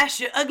smash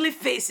your ugly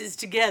faces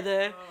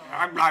together.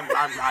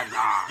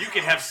 You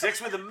can have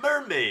sex with a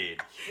mermaid.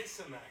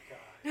 Kissing that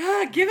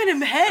guy. Giving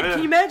him head. Can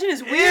you imagine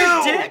his weird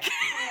Ew. dick?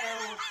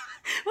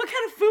 What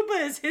kind of fupa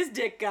has his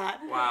dick got?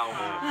 Wow.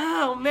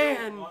 Oh,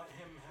 man. Want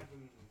him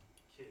having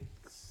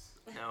kids.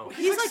 No.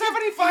 He's like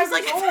 75 He's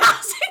like years old.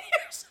 1,000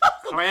 years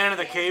old. Ran into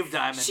the cave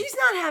diamond. She's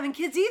not having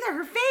kids either.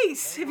 Her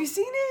face. Have you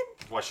seen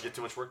it? Why, she get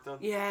too much work done?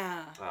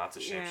 Yeah. Oh, that's a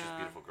shame. She's a Yeah.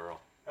 beautiful girl.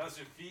 How's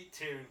your feet,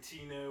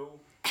 Tarantino?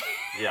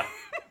 Yeah.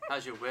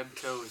 How's your web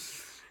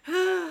toes?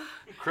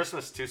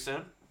 Christmas too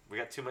soon? We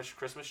got too much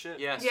Christmas shit?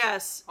 Yes.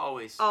 Yes.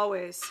 Always.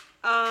 Always.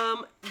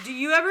 Do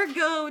you ever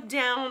go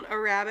down a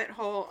rabbit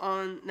hole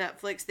on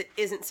Netflix that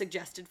isn't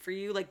suggested for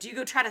you? Like, do you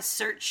go try to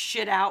search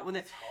shit out when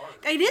it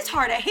is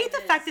hard. I hate the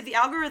fact that the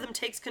algorithm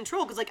takes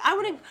control because, like, I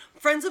want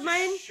friends of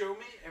mine. Show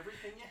me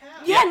everything you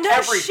have. Yeah, no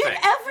everything. shit,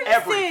 everything.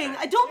 Everything.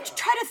 I don't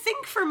try to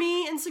think for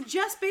me and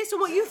suggest based on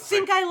what you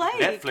think I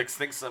like. Netflix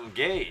thinks I'm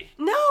gay.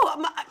 No,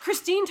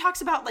 Christine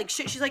talks about like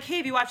shit. She's like, "Hey,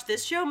 have you watched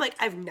this show?" I'm like,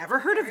 "I've never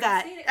heard of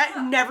that. seen it come I've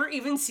up." never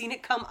even seen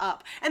it come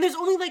up." And there's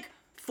only like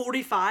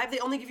 45. They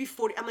only give you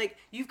 40. I'm like,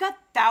 "You've got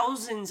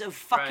thousands of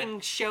fucking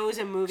Right. shows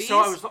and movies."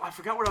 So I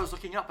forgot what I was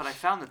looking up, but I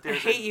found that I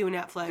there's hate you,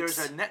 Netflix. There's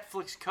a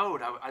Netflix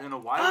code. I don't know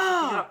why I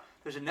was looking it up.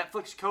 There's a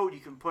Netflix code you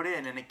can put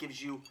in, and it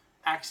gives you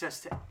access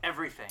to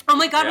everything. Oh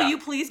my god, Yeah. will you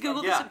please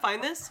Google this Yeah. and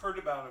find this? Heard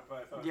about it, but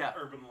I thought Yeah.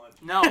 urban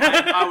legend. No,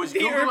 I was The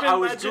Googling, urban I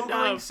was legend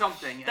Googling of-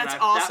 something, and That's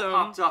that awesome.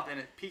 popped up, and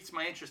it piqued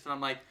my interest, and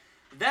I'm like,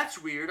 that's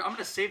weird. I'm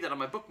gonna save that on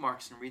my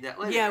bookmarks and read that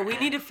later. Yeah, we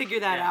need to figure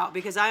that Yeah. out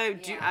because I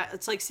do. Yeah.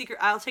 It's like secret.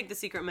 I'll take the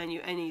secret menu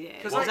any day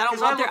because Because I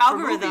don't want their look for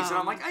algorithm. movies, and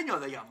I'm like, I know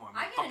they got more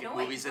I get fucking annoyed.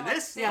 movies than Like,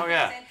 this. Yeah. Oh,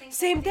 yeah.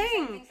 Same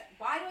thing.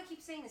 Why do I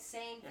keep saying the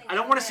same thing? I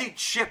don't want to every see day?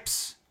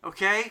 Chips.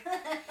 Okay?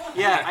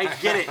 Yeah, I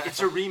get it. It's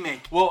a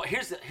remake. Well,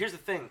 here's the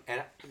thing,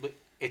 and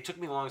it took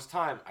me the longest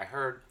time. I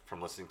heard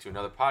from listening to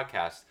another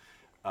podcast,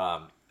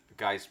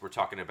 guys were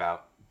talking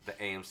about the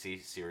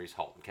AMC series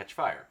 *Halt and Catch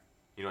Fire*.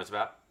 You know what it's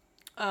about?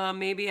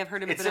 Maybe I've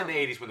heard of it. It's but in the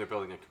I don't- '80s when they're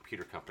building a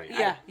computer company. I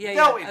Yeah, had yeah,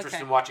 no yeah, interest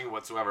okay. in watching it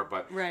whatsoever,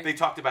 but Right. they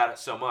talked about it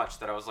so much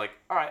that I was like,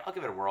 all right, I'll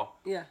give it a whirl.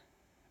 Yeah.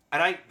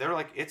 And they were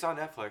like, it's on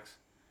Netflix,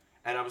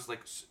 and I was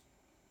like,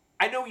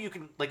 I know you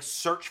can like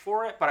search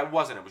for it, but I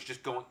wasn't. It was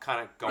just going.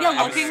 Yeah,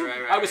 I was, looking-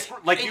 I was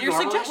like In you your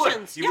normally would.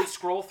 suggestions, You yeah. would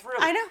scroll through.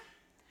 I know.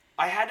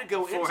 I had to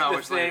go 4 into the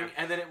hours thing, later.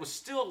 and then it was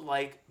still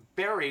like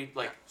buried,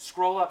 like,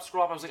 scroll up.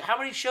 I was like, how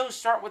many shows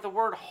start with the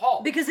word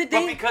Hulk? Because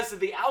because of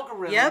the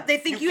algorithm. Yep, they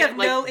think you get, have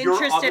no your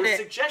interest in other it.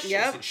 suggestions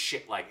Yep. and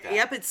shit like that.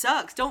 Yep, it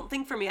sucks. Don't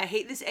think for me. I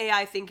hate this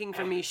AI thinking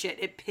for me shit.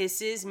 It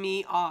pisses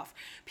me off.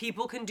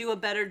 People can do a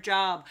better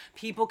job.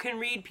 People can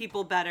read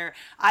people better.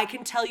 I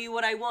can tell you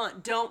what I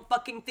want. Don't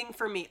fucking think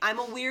for me. I'm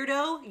a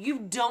weirdo. You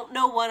don't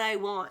know what I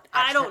want.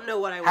 I don't know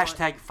what I want.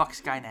 Hashtag fuck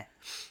Skynet.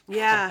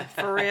 Yeah,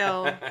 for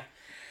real.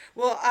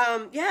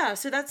 Well, yeah,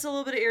 so that's a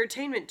little bit of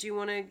irritainment. Do you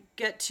want to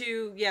get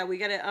to, yeah, we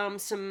got to,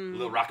 some A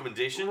little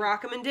recommendation?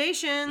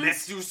 recommendations.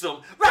 Let's do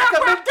some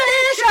recommendations!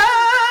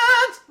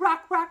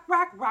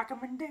 Rock,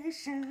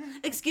 recommendation.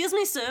 Excuse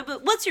me, sir,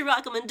 but what's your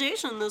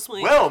recommendation this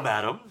week? Well,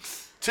 madam,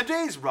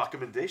 today's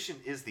recommendation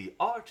is The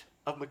Art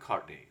of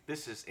McCartney.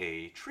 This is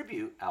a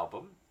tribute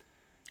album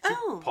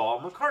to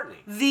Paul McCartney.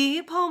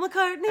 The Paul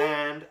McCartney?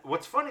 And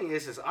what's funny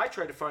is I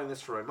tried to find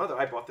this for my mother.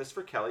 I bought this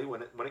for Kelly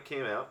when it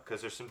came out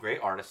because there's some great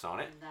artists on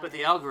it. But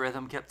the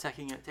algorithm kept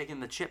taking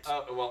the chips.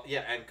 Well,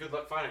 yeah, and good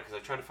luck finding it because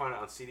I tried to find it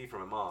on CD from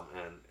my mom,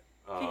 and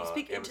Can you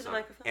speak into the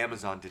microphone?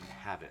 Amazon didn't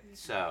have it,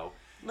 so.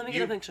 Let me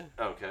get a picture.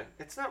 Okay.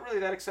 It's not really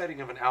that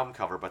exciting of an album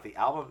cover, but the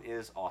album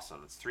is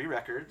awesome. It's 3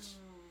 records,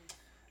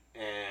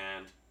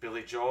 and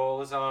Billy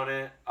Joel is on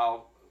it.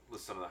 I'll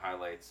list some of the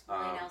highlights.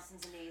 Willie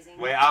Nelson's amazing.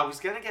 Wait, I was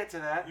gonna get to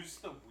that. Who's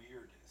the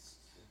weirdest?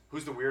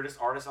 Who's the weirdest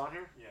artist on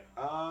here?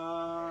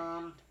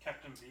 Yeah.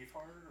 Captain Beefheart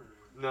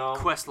or No.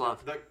 Questlove.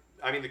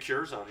 The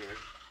Cure's on here.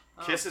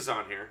 Oh. Kiss is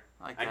on here.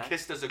 Like And that.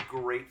 Kiss does a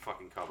great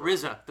fucking cover.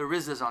 RZA. The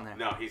RZA's on there.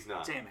 No, he's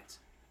not. Damn it.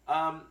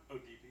 ODB?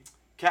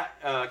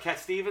 Cat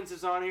Stevens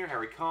is on here.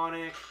 Harry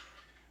Connick.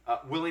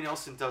 Willie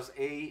Nelson does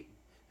a.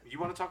 You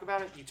want to talk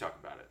about it? You talk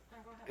about it. Oh,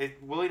 go ahead.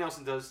 Willie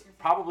Nelson does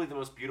probably the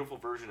most beautiful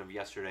version of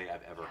Yesterday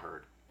I've ever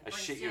heard. I It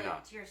brings shit you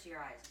not. tears to your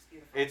eyes. It's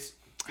beautiful. It's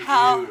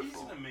How- He's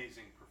beautiful. an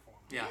amazing performer.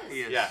 Yeah, Yes.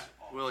 he is. Yeah.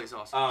 Willie's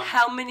awesome.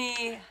 How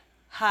many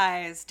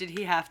highs did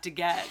he have to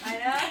get I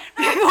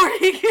know. before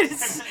he could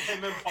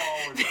Him and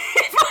Paul were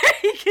before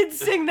he could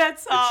sing that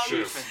song?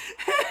 It's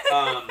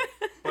true.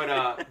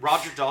 But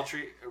Roger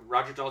Daltrey,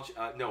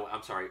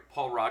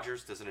 Paul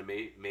Rogers does an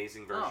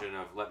amazing version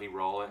of Let Me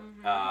Roll It.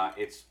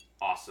 It's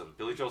awesome.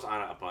 Billy Joel's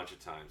on it a bunch of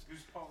times.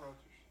 Who's Paul Rogers?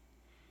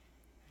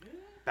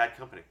 Bad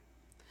Company.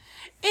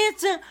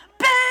 It's a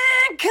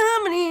bad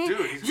company.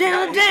 Dude, he's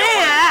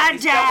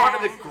got one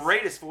of the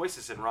greatest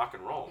voices in rock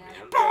and roll,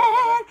 man.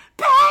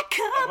 bad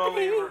I've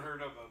only company. ever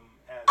heard of him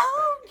as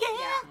Oh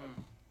that. yeah.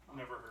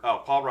 Never heard Oh,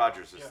 of Paul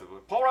Rogers is Yeah.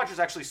 Paul Rogers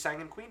actually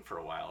sang in Queen for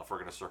a while. If we're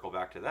going to circle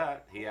back to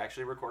that, he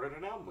actually recorded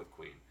an album with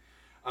Queen.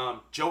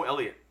 Joe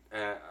Elliott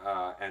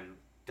and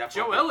Def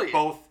Joe Leppard Elliott?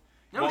 both.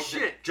 No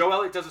shit. Joe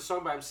Elliott does a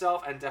song by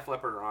himself, and Def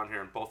Leppard are on here,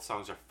 and both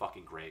songs are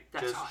fucking great.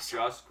 That's awesome.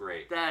 Just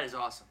great. That is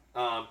awesome.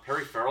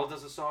 Perry Farrell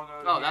does a song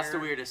on Oh, here. that's the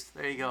weirdest.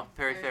 There you go.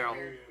 Perry Farrell.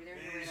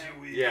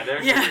 Yeah,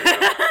 there's Yeah. the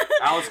weirdo.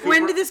 Alice Cooper.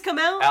 When did this come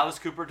out? Alice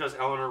Cooper does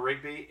Eleanor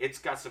Rigby. It's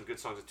got some good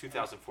songs. It's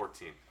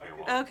 2014. Here,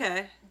 well.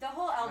 Okay. The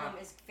whole album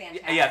is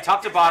fantastic. Yeah,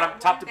 top to There's bottom,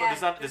 not top one to- bad-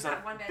 there's not- there's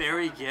not one bad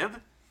Barry song on it.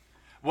 Gibb?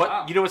 What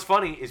Wow. You know what's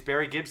funny is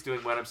Barry Gibb's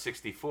doing When I'm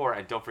 64,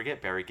 and don't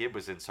forget Barry Gibb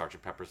was in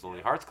Sgt. Pepper's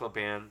Lonely Hearts Club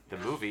Band, the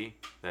movie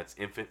that's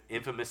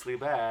infamously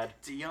bad.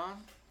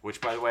 Dion? Which,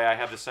 by the way, I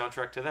have the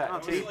soundtrack to that Oh,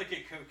 It too. was like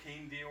a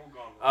cocaine deal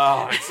gone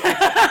Oh,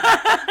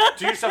 wrong.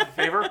 do yourself a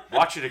favor,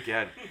 watch it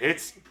again.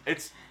 It's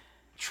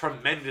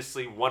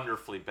tremendously,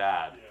 wonderfully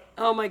bad. Yeah.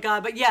 Oh my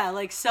god, but yeah,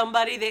 like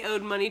somebody they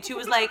owed money to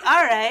was like,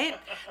 all right,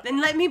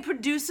 then let me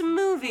produce a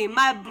movie.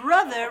 My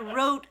brother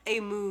wrote a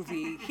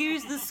movie.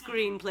 Here's the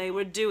screenplay.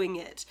 We're doing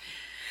it.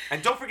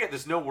 And don't forget,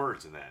 there's no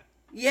words in that.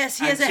 Yes,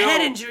 he has a Until-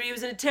 head injury. He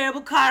was in a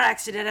terrible car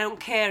accident. I don't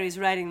care. He's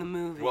writing the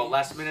movie. Well,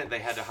 last minute they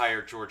had to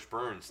hire George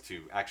Burns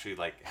to actually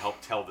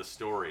help tell the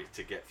story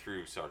to get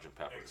through Sgt.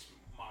 Pepper's. Ex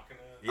Machina.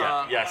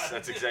 Yeah, yes,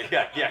 that's exactly.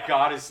 Yeah.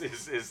 God is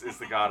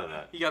the god of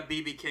that. You got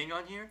B.B. King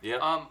on here?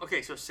 Yep.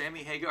 Okay, so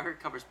Sammy Hagar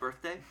covers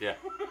Birthday. Yeah,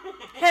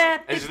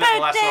 Happy Isn't that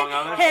the last birthday, song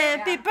on there?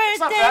 Happy Yeah. birthday. it's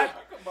not bad.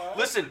 Goodbye.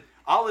 Listen,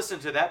 I'll listen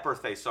to that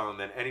birthday song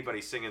than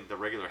anybody singing the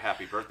regular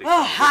Happy Birthday Oh,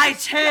 song. high This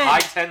is- 10. High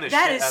 10 the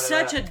That shit is out of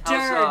such that. a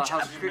dirge.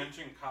 how's Did you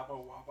mention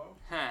Cabo Wabo?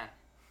 Huh.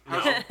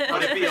 No,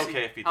 would it be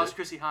okay if you How's did?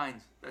 Chrissy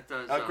Hines? That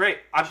does. Great.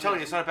 I'm she telling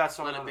you, does it's not a bad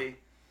song. Let on It there. Be.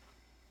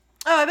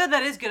 Oh, I bet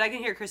that is good. I can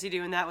hear Chrissy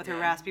doing that with her Yeah.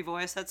 raspy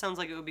voice. That sounds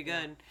like it would be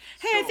good.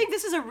 Hey, I So- think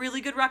this is a really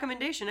good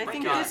recommendation. I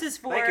think God. this is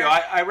for Thank you.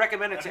 I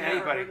recommend it I've to never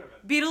anybody. heard of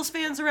it. Beatles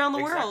fans around the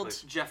Exactly.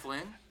 world. Jeff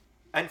Lynne.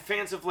 And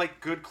fans of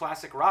good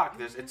classic rock.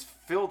 It's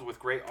filled with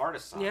great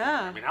artists on Yeah.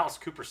 there. I mean, Alice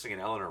Cooper singing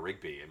Eleanor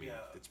Rigby. I mean, Yeah,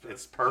 it's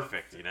that's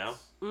perfect, you know.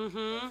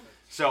 Mm-hmm.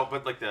 So,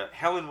 but the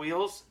Helen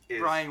Wheels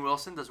is Brian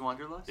Wilson does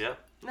Wanderlust. Yep.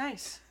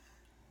 Nice.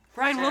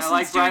 Brian I Wilson's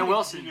like Brian doing-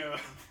 Wilson. You know,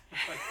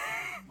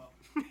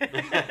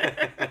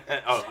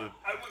 Oh,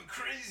 I went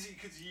crazy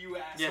because you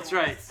asked. Yeah, that's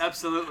right.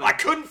 Absolutely. I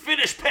couldn't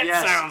finish Pet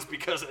Yes. Sounds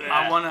because of that.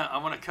 I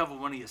wanna cover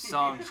one of your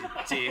songs, you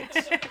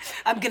dicks.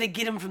 I'm gonna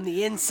get him from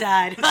the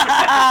inside.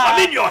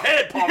 I'm in your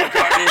head, Paul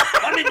McCartney.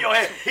 I'm in your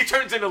head. He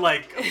turns into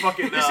a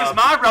fucking. This is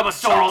my rubber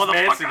soul, Charles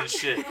Manson motherfucker. and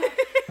shit.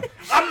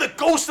 I'm the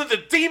ghost of the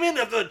demon,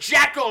 of the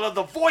jackal, of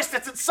the voice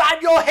that's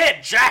inside your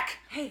head, Jack.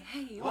 Hey,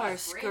 you What? are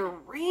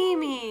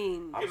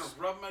screaming. I'm gonna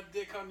rub my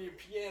dick on your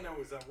piano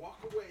as I walk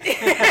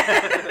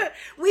away.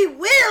 We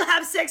will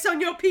have sex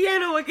on your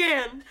piano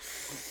again.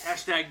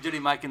 Hashtag Dirty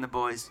Mike and the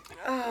boys.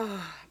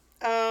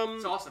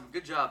 It's awesome.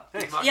 Good job.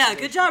 Thanks. Yeah,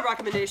 good job,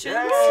 recommendations.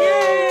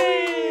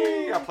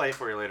 Yay! I'll play it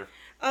for you later.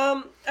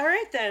 All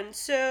right then.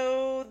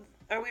 So,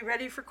 are we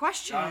ready for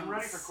questions? I'm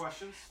ready for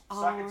questions.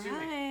 All Suck it to me.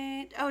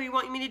 right. Oh, you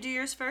want me to do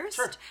yours first?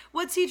 Sure.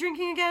 What's he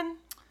drinking again?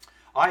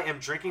 I am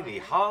drinking the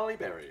Holly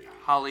Berry.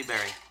 Holly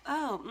Berry.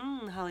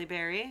 Oh, Holly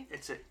Berry.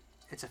 It's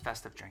a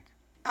festive drink.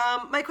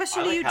 My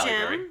question I to like you, Halle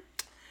Jim. Berry.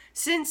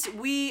 Since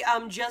we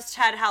just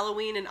had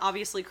Halloween and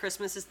obviously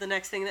Christmas is the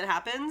next thing that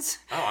happens.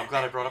 Oh, I'm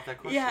glad I brought up that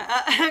question.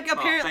 Yeah,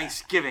 apparently.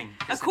 Thanksgiving. is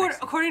the next one.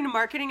 According to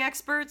marketing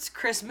experts,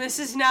 Christmas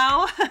is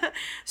now.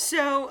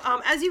 So,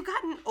 as you've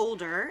gotten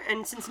older,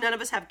 and since none of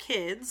us have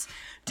kids,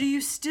 do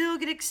you still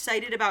get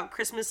excited about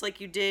Christmas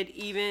like you did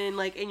even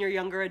like in your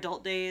younger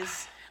adult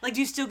days? Like,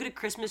 do you still get a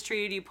Christmas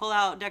tree? Do you pull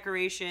out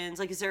decorations?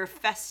 Like, is there a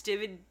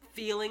festive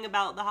feeling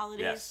about the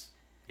holidays?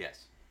 Yes.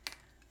 Yes.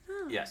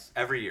 Yes.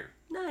 Every year.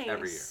 Nice.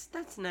 Every year.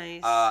 That's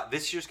nice.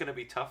 This year's gonna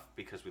be tough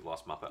because we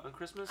lost Muppet on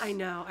Christmas. I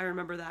know. I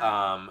remember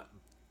that.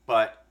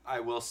 But I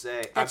will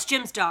say That's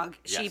Jim's dog.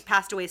 She Yes.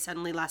 passed away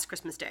suddenly last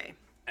Christmas Day.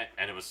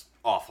 and it was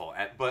awful.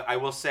 But I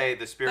will say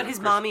the spirit. But his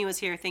of mommy was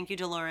here. Thank you,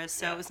 Dolores.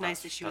 So Yeah, it was nice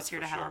that's- that she was that's here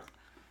to for sure.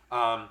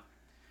 help.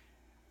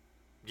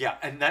 Yeah,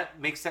 and that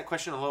makes that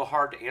question a little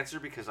hard to answer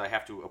because I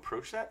have to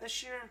approach that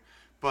this year.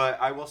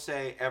 But I will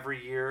say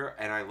every year,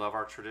 and I love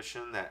our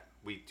tradition that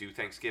we do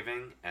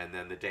Thanksgiving, and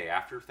then the day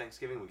after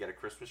Thanksgiving we get a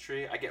Christmas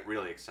tree. I get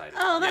really excited.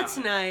 Oh, that's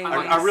Yeah. nice.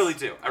 I really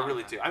do. I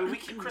really do. I mean, we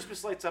keep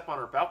Christmas lights up on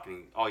our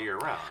balcony all year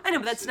round. I know,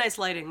 but that's nice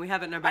lighting. We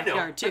have it in our I know,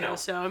 backyard I too. know.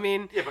 So I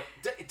mean, Yeah,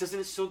 but doesn't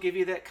it still give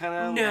you that kind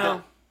of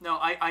No. No,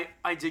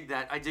 I dig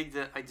that. I dig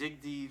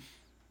the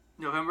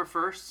November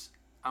 1st.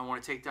 I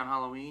want to take down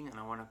Halloween and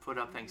I want to put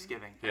up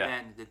Thanksgiving. Yeah. And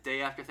then the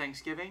day after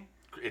Thanksgiving,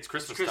 It's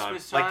Christmas,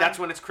 Christmas time. time. Like that's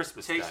when it's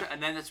Christmas takes time.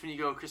 and then that's when you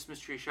go Christmas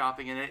tree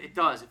shopping. And it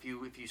does. If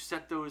you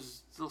set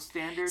those little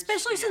standards,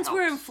 especially it since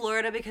we're in helps.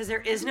 Florida, because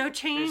there is no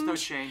change. There's no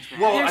change,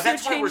 man. Well, There's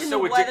that's no why we're change in so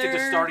the addicted to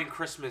weather. starting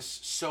Christmas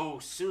so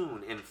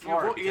soon in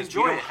Florida you because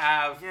enjoy we don't it.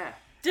 have. Yeah.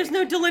 There's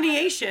no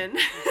delineation.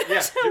 Yeah,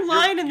 There's no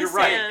line in the you're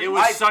right. sand. It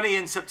was I- sunny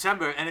in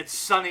September and it's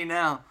sunny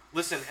now.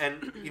 Listen,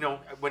 and you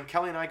know when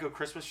Kelly and I go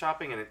Christmas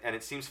shopping, and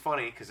it seems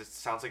funny because it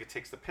sounds like it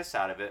takes the piss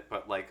out of it,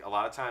 but like a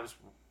lot of times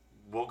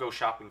we'll go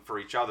shopping for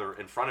each other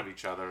in front of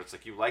each other. It's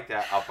like, you like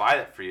that? I'll buy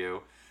that for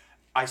you.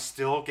 I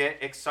still get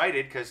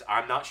excited because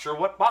I'm not sure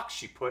what box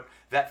she put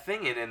that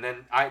thing in, and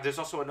then there's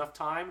also enough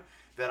time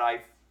that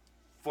I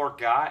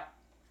forgot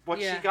what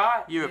Yeah. she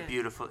got. You're Yeah. a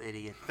beautiful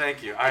idiot.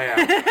 Thank you. I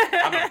am.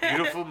 I'm a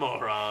beautiful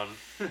moron.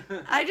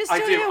 I just I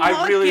don't do. even I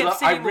want really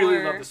gifts love. I anymore.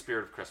 really love the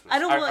spirit of Christmas. I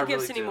don't want really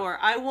gifts do. anymore.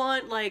 I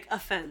want like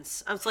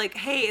offense. I was like,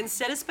 hey,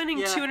 instead of spending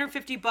Yeah.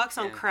 $250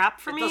 on Yeah. crap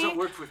for it me, doesn't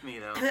work with me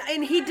though.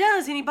 and he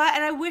does, and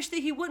I wish that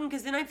he wouldn't,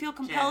 because then I feel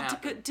compelled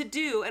happen. to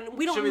do, and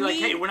we don't She'll be need. like,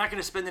 hey, we're not going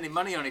to spend any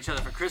money on each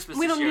other for Christmas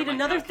we this don't year. need I'm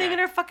like, another thing okay. in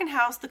our fucking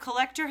house. The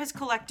collector has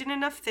collected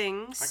enough I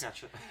things.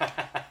 got you.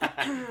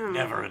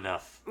 Never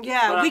enough.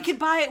 Yeah, But we I'm- could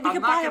buy. We I'm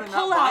could not buy a gonna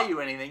not pullout. buy you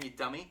anything, you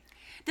dummy.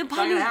 Then It's buy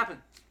not going me. to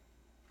happen.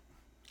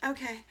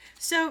 Okay,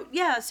 so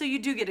yeah, so you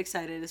do get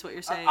excited, is what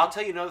you're saying. I'll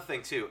tell you another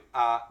thing too.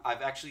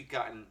 I've actually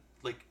gotten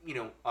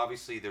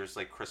obviously there's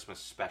like Christmas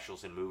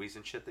specials and movies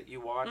and shit that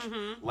you watch.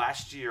 Mm-hmm.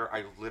 Last year,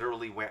 I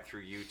literally went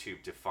through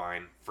YouTube to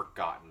find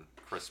forgotten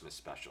Christmas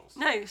specials.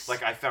 Nice.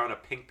 Like I found a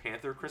Pink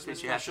Panther Christmas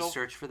Did you have to special.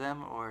 search for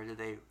them, or did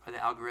the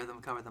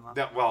algorithm cover them up?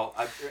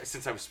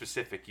 Since I was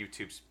specific,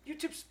 YouTube's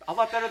a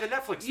lot better than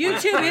Netflix.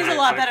 YouTube is a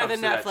lot when it better comes than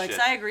to that Netflix. shit.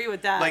 I agree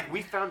with that. Like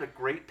we found a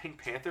great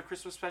Pink Panther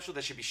Christmas special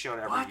that should be shown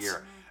every What?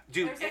 year,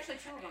 dude. There's actually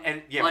two of them.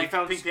 And yeah, like we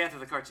found Pink Panther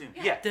the cartoon.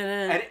 yeah,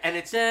 and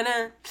it's but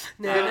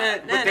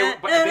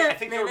I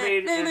think they were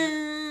made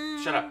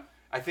in. Shut up.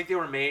 I think they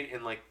were made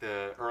in like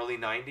the early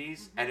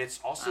 '90s, and it's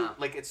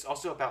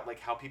also about like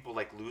how people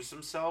like lose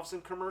themselves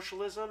in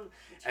commercialism,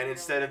 and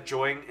instead of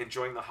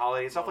enjoying the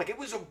holiday and stuff, like it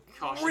was a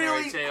Cautionary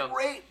really tale.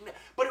 great,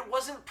 but it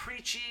wasn't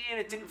preachy, and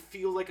it didn't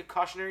feel like a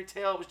cautionary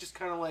tale. It was just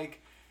kind of like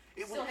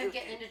it Still him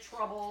getting into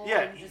trouble.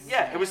 yeah, and just,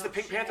 yeah. you It was know, the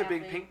Pink shit Panther,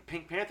 big happening.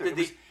 Pink Panther. Did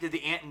It was,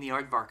 the ant and the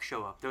aardvark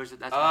show up? Those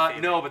that's my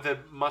favorite. no, but the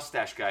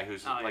mustache guy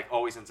who's Oh, like yeah.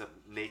 always ends up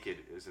naked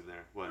is in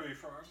there. What? Three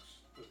frogs?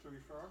 The three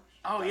frogs?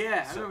 Oh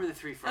yeah, I So- remember the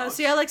Three oh, Frogs.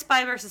 see, I like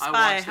Spy versus I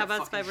Spy. watched How that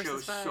about Spy fucking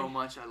versus show Spy? so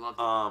much. I loved it.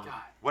 God.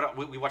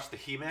 What we watched the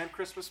He-Man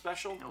Christmas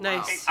special. Oh,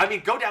 Nice. I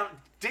mean, go down,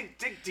 dig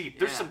deep.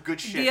 There's Yeah. some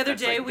good shit. The other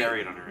that's, day like, we-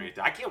 buried underneath.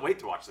 I can't wait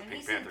to watch the And Pink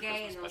he's so Panther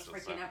gay in Christmas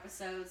those special. freaking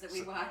episodes that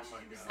we watched.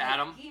 He was like,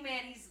 Adam? He-Man,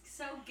 he's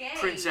so gay.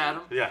 Prince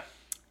Adam. Yeah.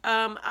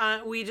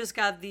 We just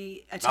got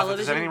the Not that television.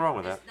 there's anything wrong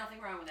with There's that.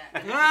 nothing wrong with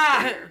that.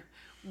 Ah!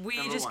 We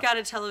Number just one. got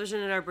a television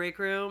in our break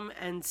room,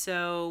 and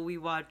so we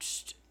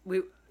watched.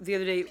 The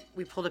other day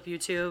we pulled up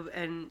YouTube,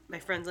 and my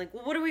friend's like,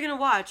 "Well, what are we gonna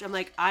watch?" I'm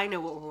like, "I know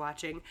what we're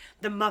watching: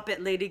 the Muppet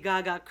Lady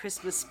Gaga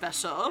Christmas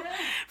special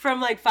from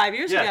like 5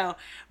 years Yeah. ago."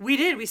 We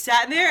did. We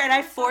sat in there, and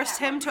I forced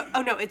him to.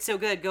 Oh no, it's so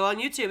good. Go on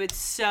YouTube. It's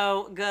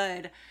so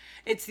good.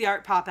 It's the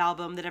Art Pop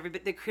album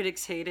that the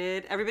critics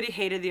hated. Everybody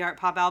hated the Art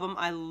Pop album.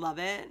 I love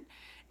it,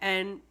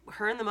 and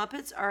her and the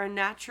Muppets are a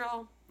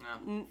natural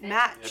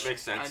match. It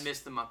makes sense. I miss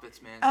the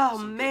Muppets, man. Oh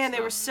Some good man, they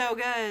were stuff. so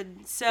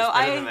good. So It's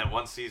better than I. that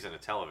one season of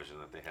television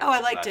that they had. Oh,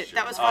 I liked last it. year.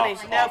 That was Oh, funny.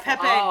 it's No, awful.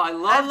 Pepe. Oh, I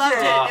loved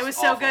it. It. It was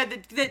so Awful.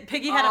 good. That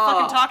Piggy had a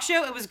fucking talk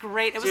show. It was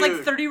great. It was like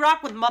Dude. 30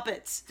 Rock with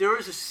Muppets. There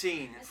was a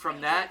scene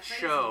from that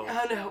show.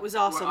 Oh no, it was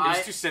awesome. Where It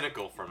was too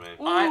cynical for me.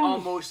 I Ooh.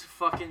 almost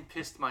fucking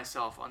pissed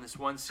myself on this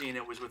one scene.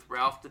 It was with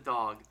Ralph the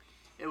dog.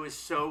 It was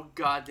so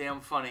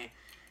goddamn funny.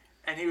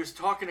 And he was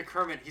talking to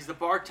Kermit. He's the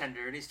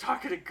bartender, and he's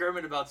talking to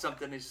Kermit about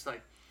something. He's just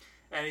like,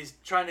 and he's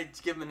trying to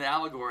give him an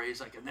allegory.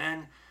 He's like, and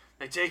then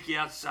they take you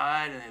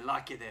outside and they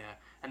lock you there.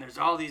 And there's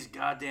all these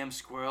goddamn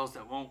squirrels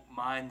that won't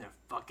mind their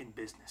fucking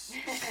business.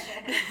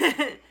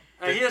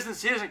 He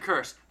doesn't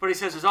curse, but he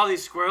says there's all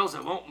these squirrels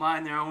that won't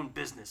mind their own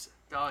business.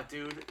 Oh,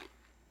 dude,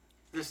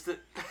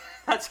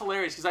 that's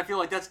hilarious because I feel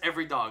like that's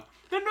every dog.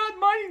 They're not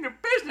minding their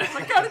business.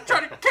 I gotta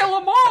try to kill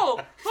them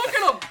all. Look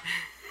at them.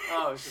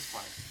 Oh, it's just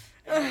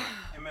funny.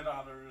 Emmett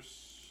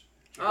Otter's.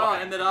 Oh,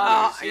 Emmett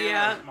Otters.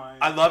 yeah.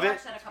 I love it.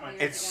 Watched that a couple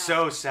years It's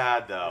ago. so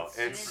sad though. It's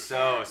It is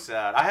so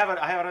sad. I have it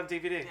on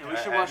DVD. Yeah, we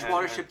should watch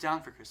Watership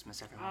Down for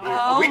Christmas, everyone.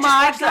 Oh We just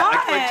my watched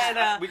that.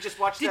 god. We just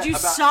watched Did that you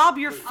about- sob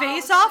your Oh,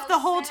 face it's off so the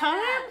whole sad.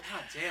 time?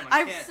 God damn,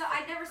 I- I can't. So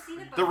I've never seen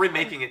it before. They're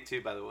remaking it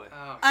too, by the way.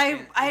 Oh, I-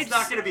 shit. I it's not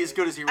just- going to be as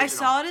good as the original. I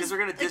saw it because as they're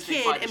going a to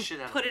Disney kid the and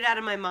shit out put of it out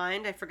of my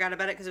mind. I forgot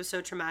about it because it was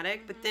so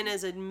traumatic. But then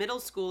as a middle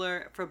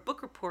schooler for a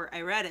book report,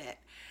 I read it.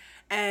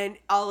 And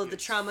all of the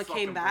It's trauma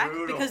came fucking back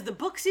brutal. because the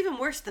book's even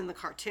worse than the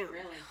cartoon.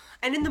 Really?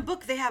 And in the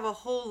book, they have a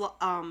whole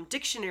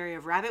dictionary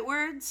of rabbit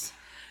words.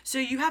 So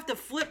you have to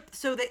flip.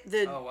 So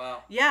the Oh,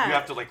 wow. yeah. You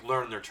have to like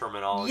learn their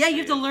terminology. Yeah, you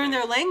have to and learn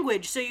their things.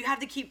 language. So you have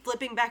to keep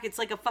flipping back. It's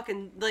like a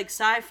fucking like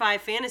sci-fi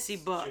fantasy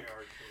book.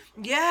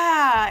 JR.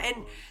 Yeah,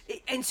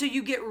 and so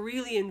you get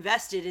really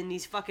invested in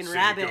these fucking So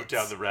rabbits. you go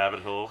down the rabbit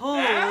hole.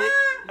 Holy.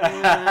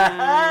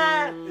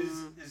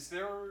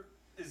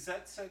 Is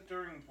that set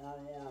during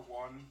World War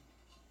One?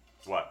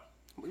 What?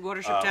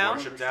 Watership Down?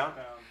 Watership Down?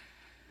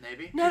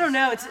 Maybe?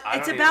 No. It's I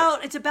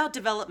don't it's about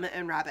development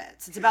in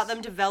rabbits. It's about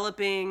them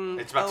developing.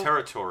 It's about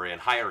territory and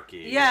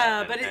hierarchy. Yeah,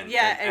 and, but and,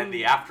 and and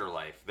the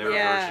afterlife. Their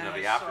Yeah. version of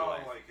the I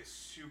afterlife. saw like a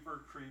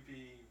super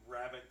creepy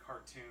rabbit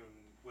cartoon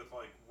with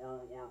like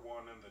World War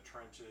One in the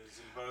trenches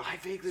and both. I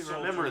vaguely soldiers-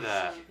 remember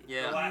that.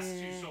 Yeah. The last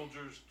two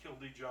soldiers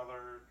killed each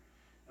other,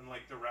 and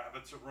like the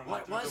rabbits are running.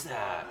 What through was the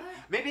that? blood.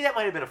 Maybe that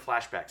might have been a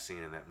flashback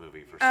scene in that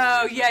movie for some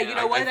Oh reason. yeah, you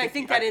know what? I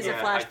think that is a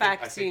yeah, flashback I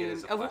think it scene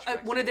is a of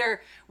flashback one of scene.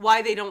 their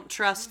why they don't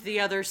trust the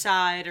other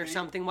side or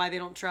something. Why they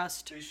don't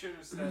trust. They should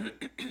have said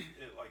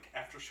it like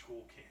after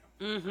school camp.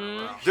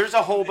 Mm-hmm. There's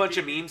a whole bunch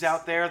of memes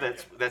out there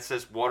that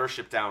says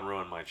Watership Down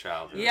ruined my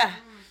childhood. Yeah,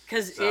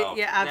 because So,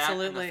 yeah, That and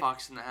absolutely. the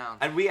Fox and the Hound.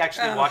 And we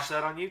actually Ugh. watched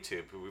that on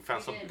YouTube. We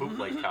found We some did.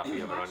 bootleg copy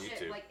of it on Watched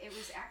YouTube. Like it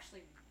was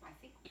actually, I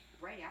think,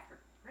 right after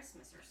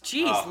Christmas or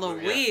something. Jeez, Oh,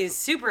 yeah. Louise,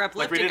 super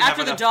uplifting. didn't have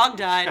After the enough- dog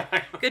died.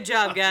 Good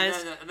job,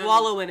 guys. And then-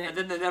 Wallow in And it.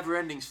 then the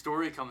never-ending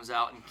story comes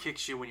out and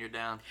kicks you when you're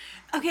down.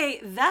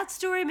 Okay, that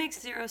story makes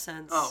zero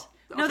sense. Oh.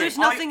 No, okay, there's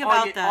all nothing you-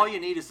 about that. All you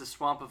need is the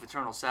swamp of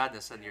eternal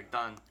sadness, and you're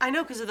done. I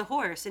know because of the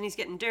horse, and he's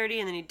getting dirty,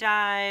 and then he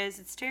dies.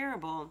 It's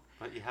terrible.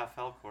 But you have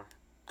Falcor.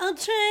 I'll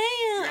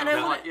try, and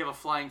I want You have a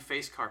flying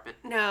face carpet.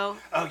 no.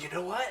 Oh, you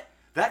know what?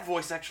 That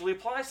voice actually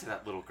applies to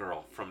that little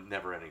girl from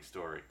Neverending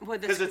Story.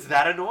 What, Because this- it's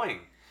that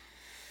annoying.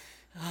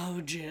 Oh,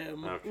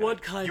 Jim. Okay.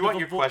 What kind You of want a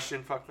your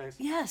question, fuckface?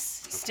 Yes,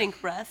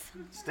 stink breath.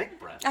 Stink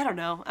breath. I don't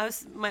know. I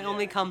was my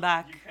only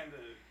comeback. You kind of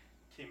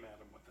came at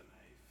him with a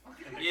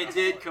knife. And You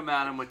did come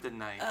at him with the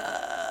knife.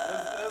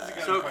 That was a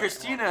good So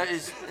question.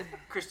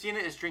 Christina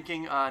is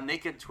drinking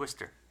Naked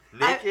Twister.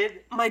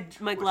 Naked?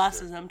 My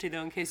glass is empty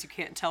though, in case you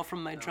can't tell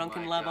from my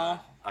drunken my level. God.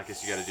 I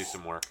guess you got to do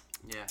some work.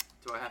 Yeah.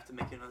 Do I have to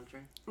make you another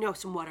drink? No,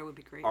 some water would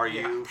be great. Are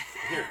you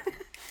here?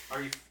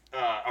 Are you?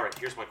 All right.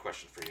 Here's my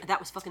question for you. That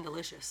was fucking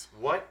delicious.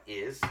 What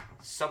is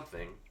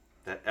something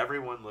that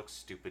everyone looks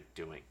stupid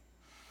doing?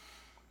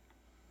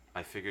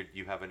 I figured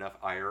you have enough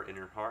ire in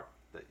your heart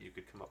that you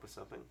could come up with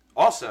something.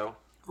 Also,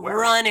 where-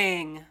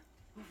 Running.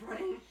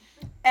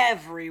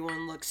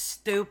 Everyone looks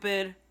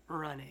stupid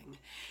running.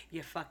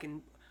 You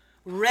fucking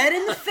red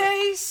in the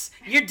face.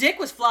 Your dick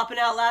was flopping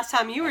out last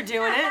time you were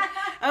doing it.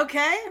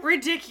 Okay?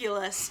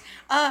 Ridiculous.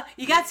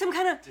 You got some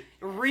kind of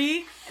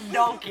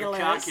redonkulous.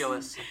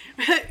 Calculus.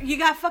 You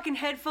got fucking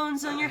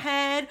headphones on your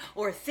head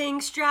or a thing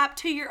strapped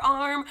to your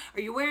arm. Are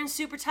you wearing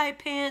super tight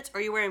pants?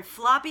 Are you wearing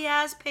floppy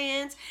ass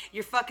pants?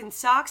 Your fucking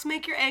socks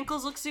make your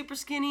ankles look super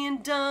skinny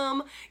and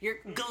dumb. You're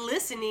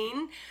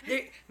glistening.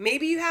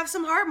 Maybe you have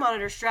some heart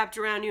monitor strapped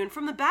around you, and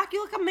from the back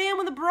you look a man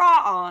with a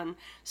bra on.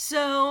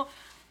 So,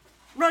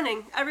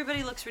 running.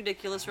 Everybody looks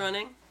ridiculous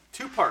running.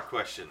 Two-part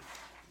question.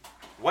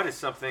 What is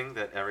something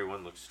that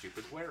everyone looks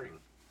stupid wearing?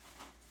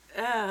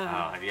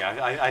 Oh.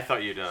 Yeah, I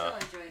thought you'd. She'll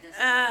enjoy this.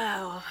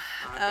 Oh.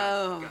 I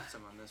Oh. got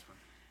some on this one.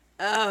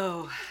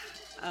 Oh.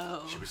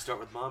 Oh. Should we start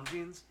with mom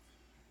jeans?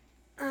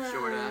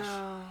 Short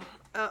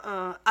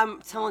Ash.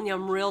 I'm telling you,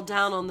 I'm real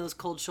down on those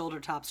cold shoulder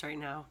tops right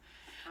now.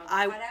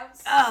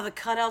 Cutouts? The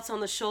cutouts on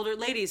the shoulder.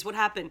 Ladies, what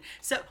happened?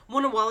 So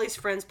one of Wally's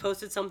friends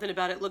posted something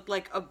about it looked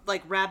like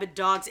rabid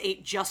dogs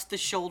ate just the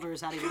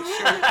shoulders out of your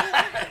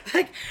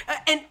shirt.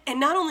 And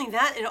not only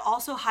that, it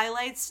also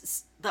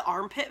highlights the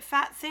armpit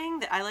fat thing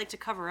that I like to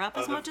cover up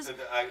as much as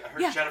I heard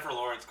Yeah. Jennifer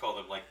Lawrence call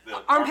them like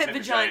the armpit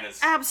vagina. vaginas.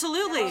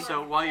 Absolutely.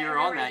 So while you're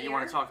on that, you Here.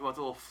 want to talk about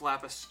the little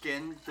flap of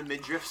skin, the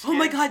midriff skin? Oh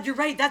my God, you're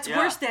right. That's Yeah.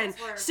 worse then.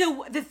 That's worse.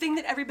 So the thing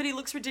that everybody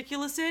looks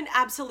ridiculous in,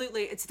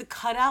 absolutely, it's the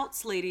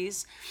cutouts,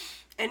 ladies.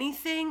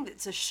 Anything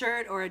that's a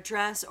shirt or a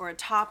dress or a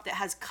top that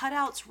has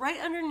cutouts right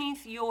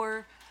underneath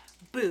your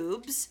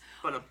boobs,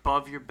 But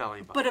above your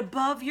belly button. but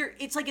above your,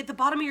 it's like at the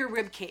bottom of your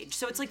rib cage.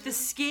 So it's like the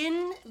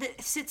skin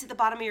that sits at the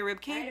bottom of your rib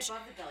Right cage.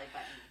 above the belly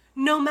button.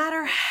 No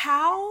matter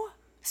how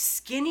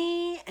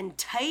skinny and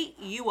tight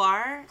you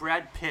are,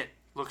 Brad Pitt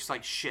looks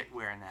like shit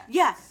wearing that.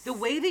 yeah, the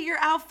way that your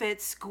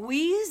outfit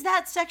squeeze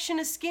that section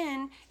of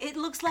skin, it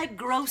looks like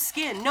gross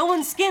skin. No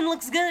one's skin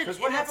looks good Because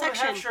in what that happened to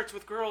section. half shirts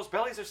with girls?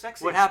 Bellies are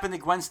sexy. What happened to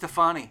Gwen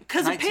Stefani?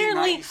 Because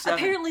apparently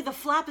 1997. the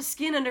flap of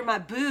skin under my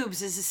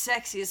boobs is the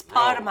sexiest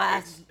part of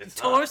my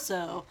it's not.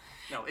 torso.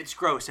 No, it's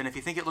gross, and if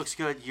you think it looks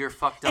good, you're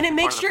fucked up. And it and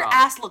makes part of the your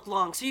problem. ass look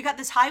long. So you got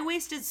this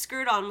high-waisted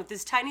skirt on with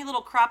this tiny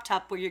little crop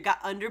top where you got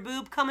under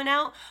boob coming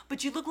out,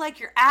 but you look like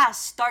your ass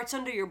starts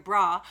under your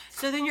bra.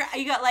 So then you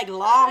got like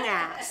long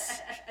ass.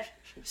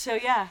 So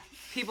yeah,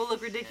 people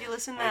look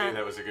ridiculous in I knew that.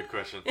 that was a good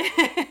question.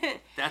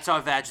 That's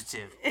our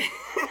adjective.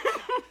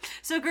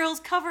 So girls,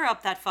 cover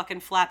up that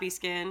fucking flappy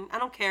skin. I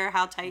don't care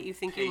how tight you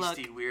think you look.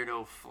 Pasty,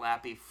 weirdo,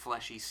 flappy,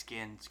 fleshy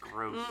skin. It's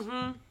gross.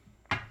 Mm-hmm.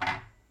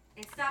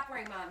 And stop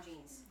wearing mom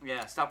jeans.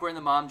 Yeah, stop wearing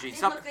the mom jeans. It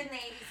Stop, looked good in the 80s.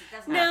 It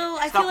doesn't No,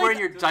 I stop feel wearing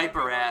like your diaper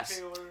Taylor?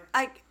 ass.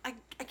 I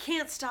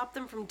can't stop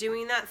them from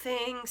doing that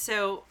thing.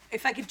 So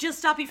if I could just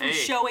stop you from Hey.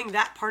 showing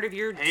that part of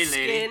your Hey, lady.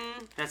 skin.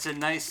 That's a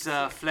nice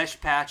flesh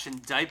patch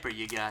and diaper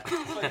you got.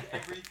 It's like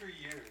every 3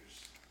 years,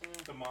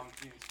 the mom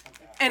jeans come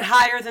back. And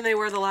higher than they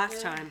were the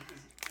last time.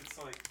 It's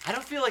like I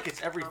don't feel like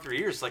it's every 3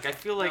 years. Like I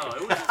feel like No,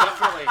 it was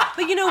definitely.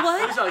 But you know It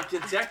what? was like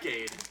a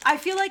decade. I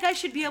feel like I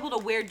should be able to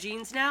wear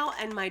jeans now,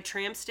 and my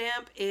tramp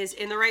stamp is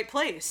in the right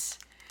place.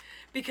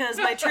 Because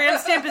my tramp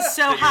stamp is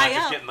so you're not high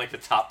just up. getting like the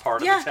top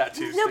part Yeah, of the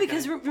tattoos. no, sticking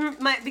because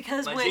in.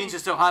 because My when jeans are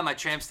so high, my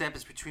tramp stamp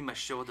is between my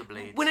shoulder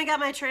blades. when I got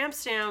my tramp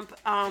stamp,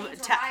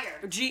 Jeans were higher.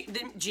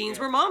 the jeans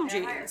were mom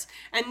They're jeans,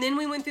 and then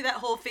we went through that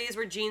whole phase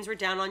where jeans were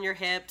down on your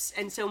hips,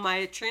 and so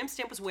my tramp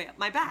stamp was way up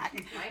my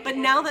back. But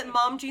now that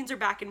mom jeans are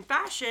back in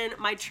fashion,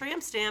 my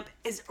tramp stamp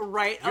is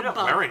right You're above.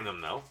 not wearing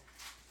them though.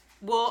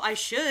 Well, I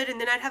should,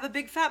 and then I'd have a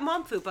big fat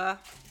mom fupa.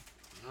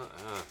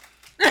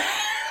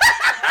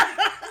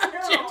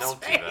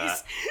 Don't do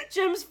that.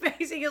 Jim's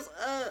face, he goes,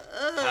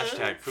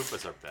 Hashtag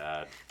fupas are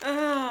bad.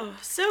 Oh,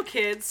 so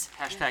kids.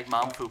 Hashtag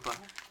mom fupa.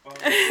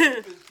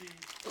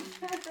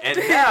 And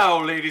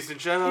now, ladies and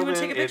gentlemen,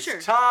 take a picture?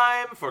 it's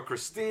time for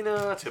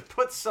Christina to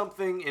put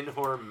something in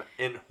her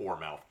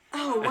mouth.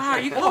 Oh, wow, are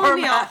you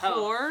calling me a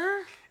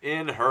whore?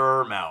 In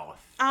her mouth.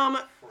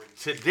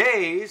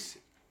 Today's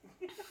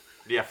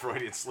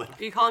Freudian slip.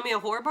 Are you calling me a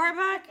whore,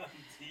 Barback?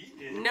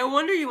 No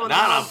wonder you want Not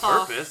the on mouth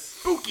off. purpose.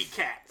 Spooky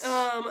cats.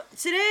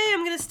 Today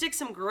I'm gonna stick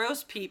some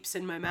gross peeps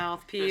in my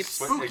mouth, peeps.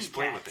 Spooky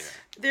Explain what they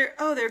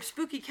cats. are. They're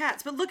spooky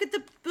cats. But look at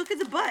the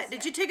butt.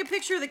 Did you take a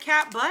picture of the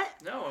cat butt?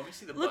 No, let me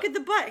see the Look butt. at the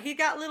butt. He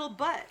got little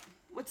butt.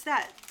 What's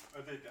that?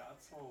 Are they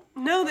dots?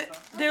 No,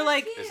 they're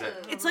like Is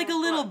it- it's like a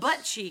little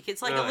butt cheek.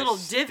 It's like No, a they little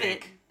stink.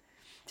 divot.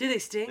 Do they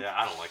stink? Yeah,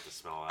 I don't like the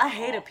smell of that. I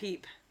hate at a all.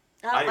 peep.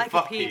 I I don't like a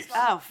fuck peep. peeps.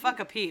 Oh, fuck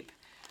a peep.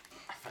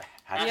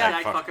 Hashtag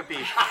Hashtag fuck. fuck a peep.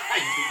 I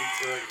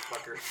beat it to it,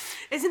 fucker.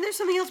 Isn't there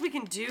something else we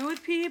can do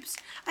with peeps?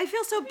 I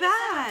feel so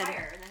bad.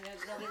 Fire, and then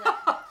they'll be like,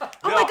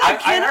 Oh No, my God,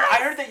 can I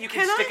I? heard that you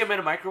can Can stick I? them in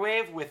a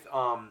microwave with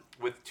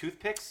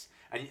toothpicks,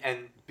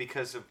 and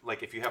because of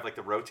like if you have like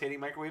the rotating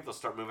microwave, they'll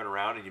start moving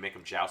around and you make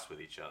them joust with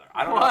each other.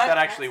 I don't know What? if that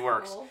actually That's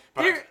works, cool.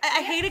 but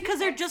I hate it because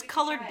they're just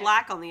colored try it.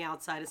 black on the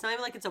outside. It's not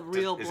even like it's a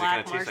real is black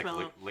it gonna taste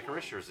marshmallow. like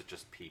licorice or is it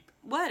just peep?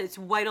 What? It's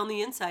white on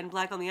the inside and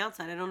black on the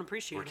outside. I don't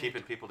appreciate We're it.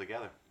 keeping people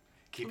together.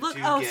 Keep Look-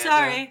 it oh, together.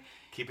 sorry.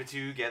 Keep it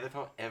together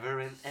forever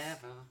and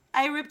ever.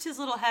 I ripped his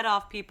little head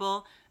off,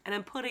 people, and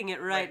I'm putting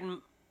it right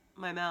in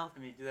my mouth.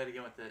 Let me do that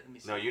again with the. Let me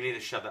see. No, you need to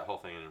shove that whole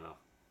thing in your mouth.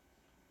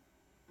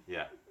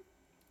 Yeah,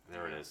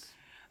 there it is.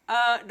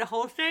 The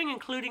whole thing,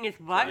 including his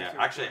butt. Yeah,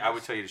 actually, I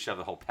would tell you to shove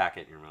the whole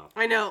packet in your mouth.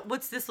 I know.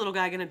 What's this little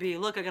guy gonna be?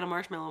 Look, I got a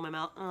marshmallow in my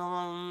mouth.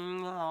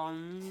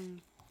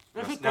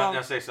 This is Now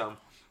gross. say something.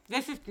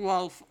 This is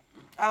gross.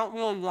 I don't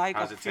really like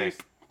How's a it taste?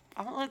 peep.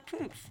 I don't like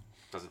peeps.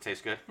 Does it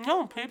taste good?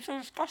 No, peeps are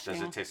disgusting.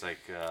 Does it taste like?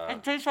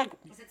 It tastes like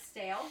is it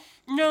stale?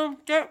 no.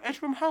 It's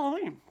from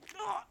Halloween.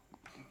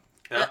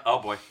 Oh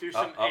boy. Do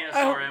some Oh.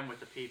 ASRM with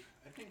the peep.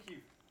 I think you.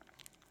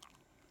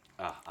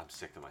 I'm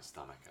sick to my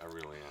stomach. I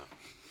really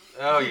am.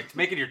 Oh, you're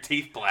making your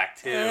teeth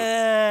black too.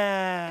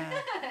 Uh,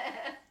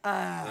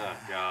 Oh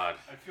God.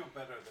 I feel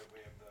better that we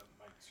have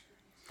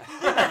the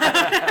mic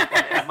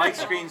screens. Mic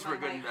screens were a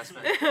good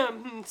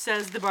investment.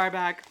 says the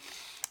barback.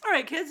 All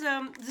right, kids.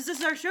 This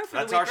is our show for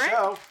That's the week, our right?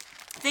 show.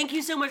 Thank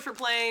you so much for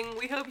playing.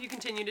 We hope you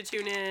continue to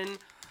tune in,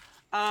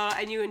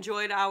 and you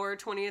enjoyed our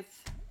 20th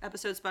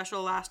episode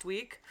special last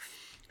week.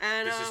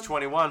 And This is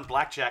 21,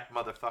 Blackjack,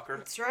 motherfucker.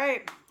 that's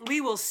right.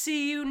 We will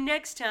see you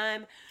next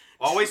time.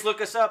 Always look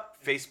us up.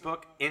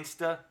 Facebook,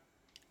 Insta,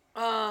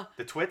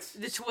 the Twits.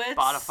 The Twits,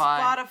 Spotify.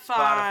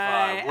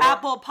 Spotify.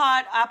 Apple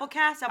Cast, Apple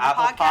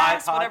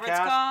Podcasts, whatever it's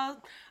Podcast. called.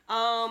 I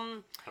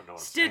don't know what I'm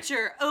saying.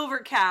 Stitcher,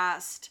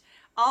 Overcast,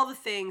 all the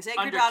things.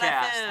 Undercast.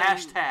 Anchor.fm.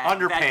 Hashtag.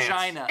 Underpants.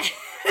 Vagina.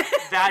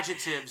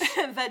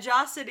 Vagitives.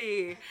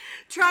 Vagosity.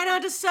 Try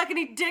not to suck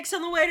any dicks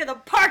on the way to the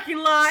parking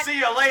lot. See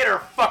you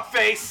later,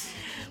 fuckface.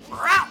 Row.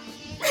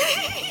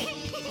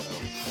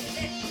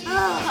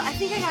 I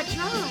think I got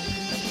drunk.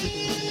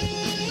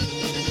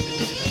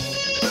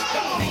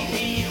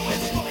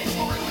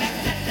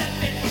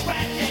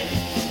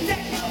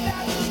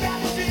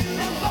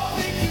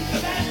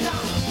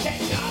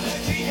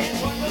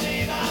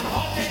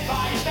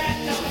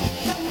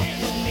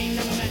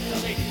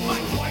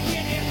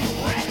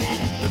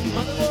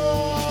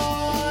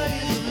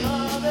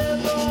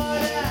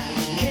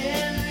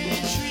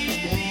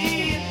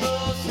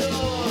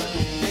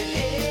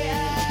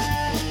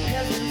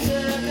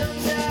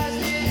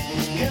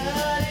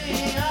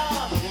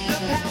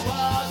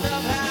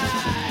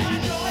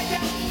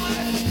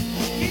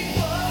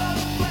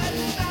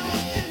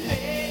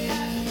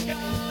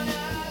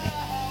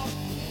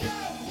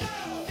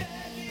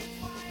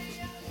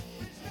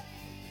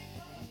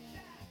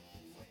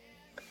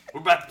 We're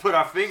about to put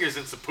our fingers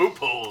in some poop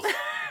holes.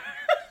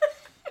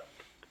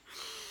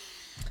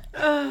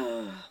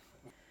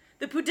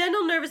 The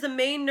pudendal nerve is the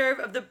main nerve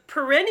of the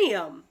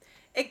perineum.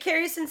 It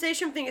carries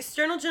sensation from the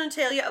external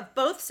genitalia of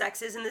both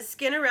sexes in the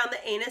skin around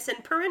the anus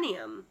and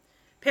perineum.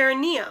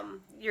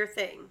 Perineum, your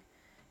thing.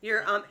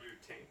 Your Your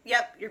taint.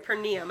 Yep, your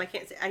perineum.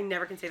 I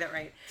never can say that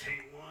right. Taint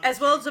one. As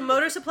well as a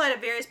motor supply to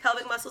various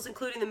pelvic muscles,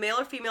 including the male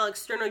or female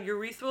external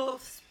urethral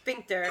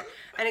sphincter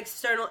and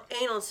external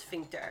anal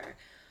sphincter.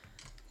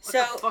 What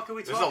So the fuck are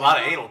we There's talking a lot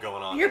of about? anal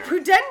going on your there.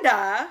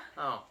 pudenda,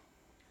 Oh,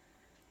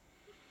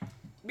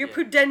 your Yeah.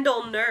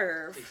 pudendal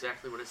nerve.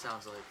 exactly what it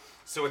sounds like.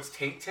 So it's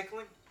taint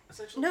tickling,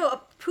 essentially? No,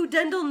 a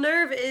pudendal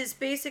nerve is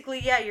basically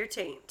your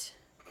taint.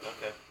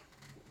 Okay.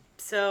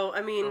 So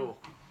I mean. Oh.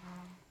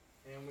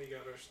 And we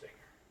got our stinger.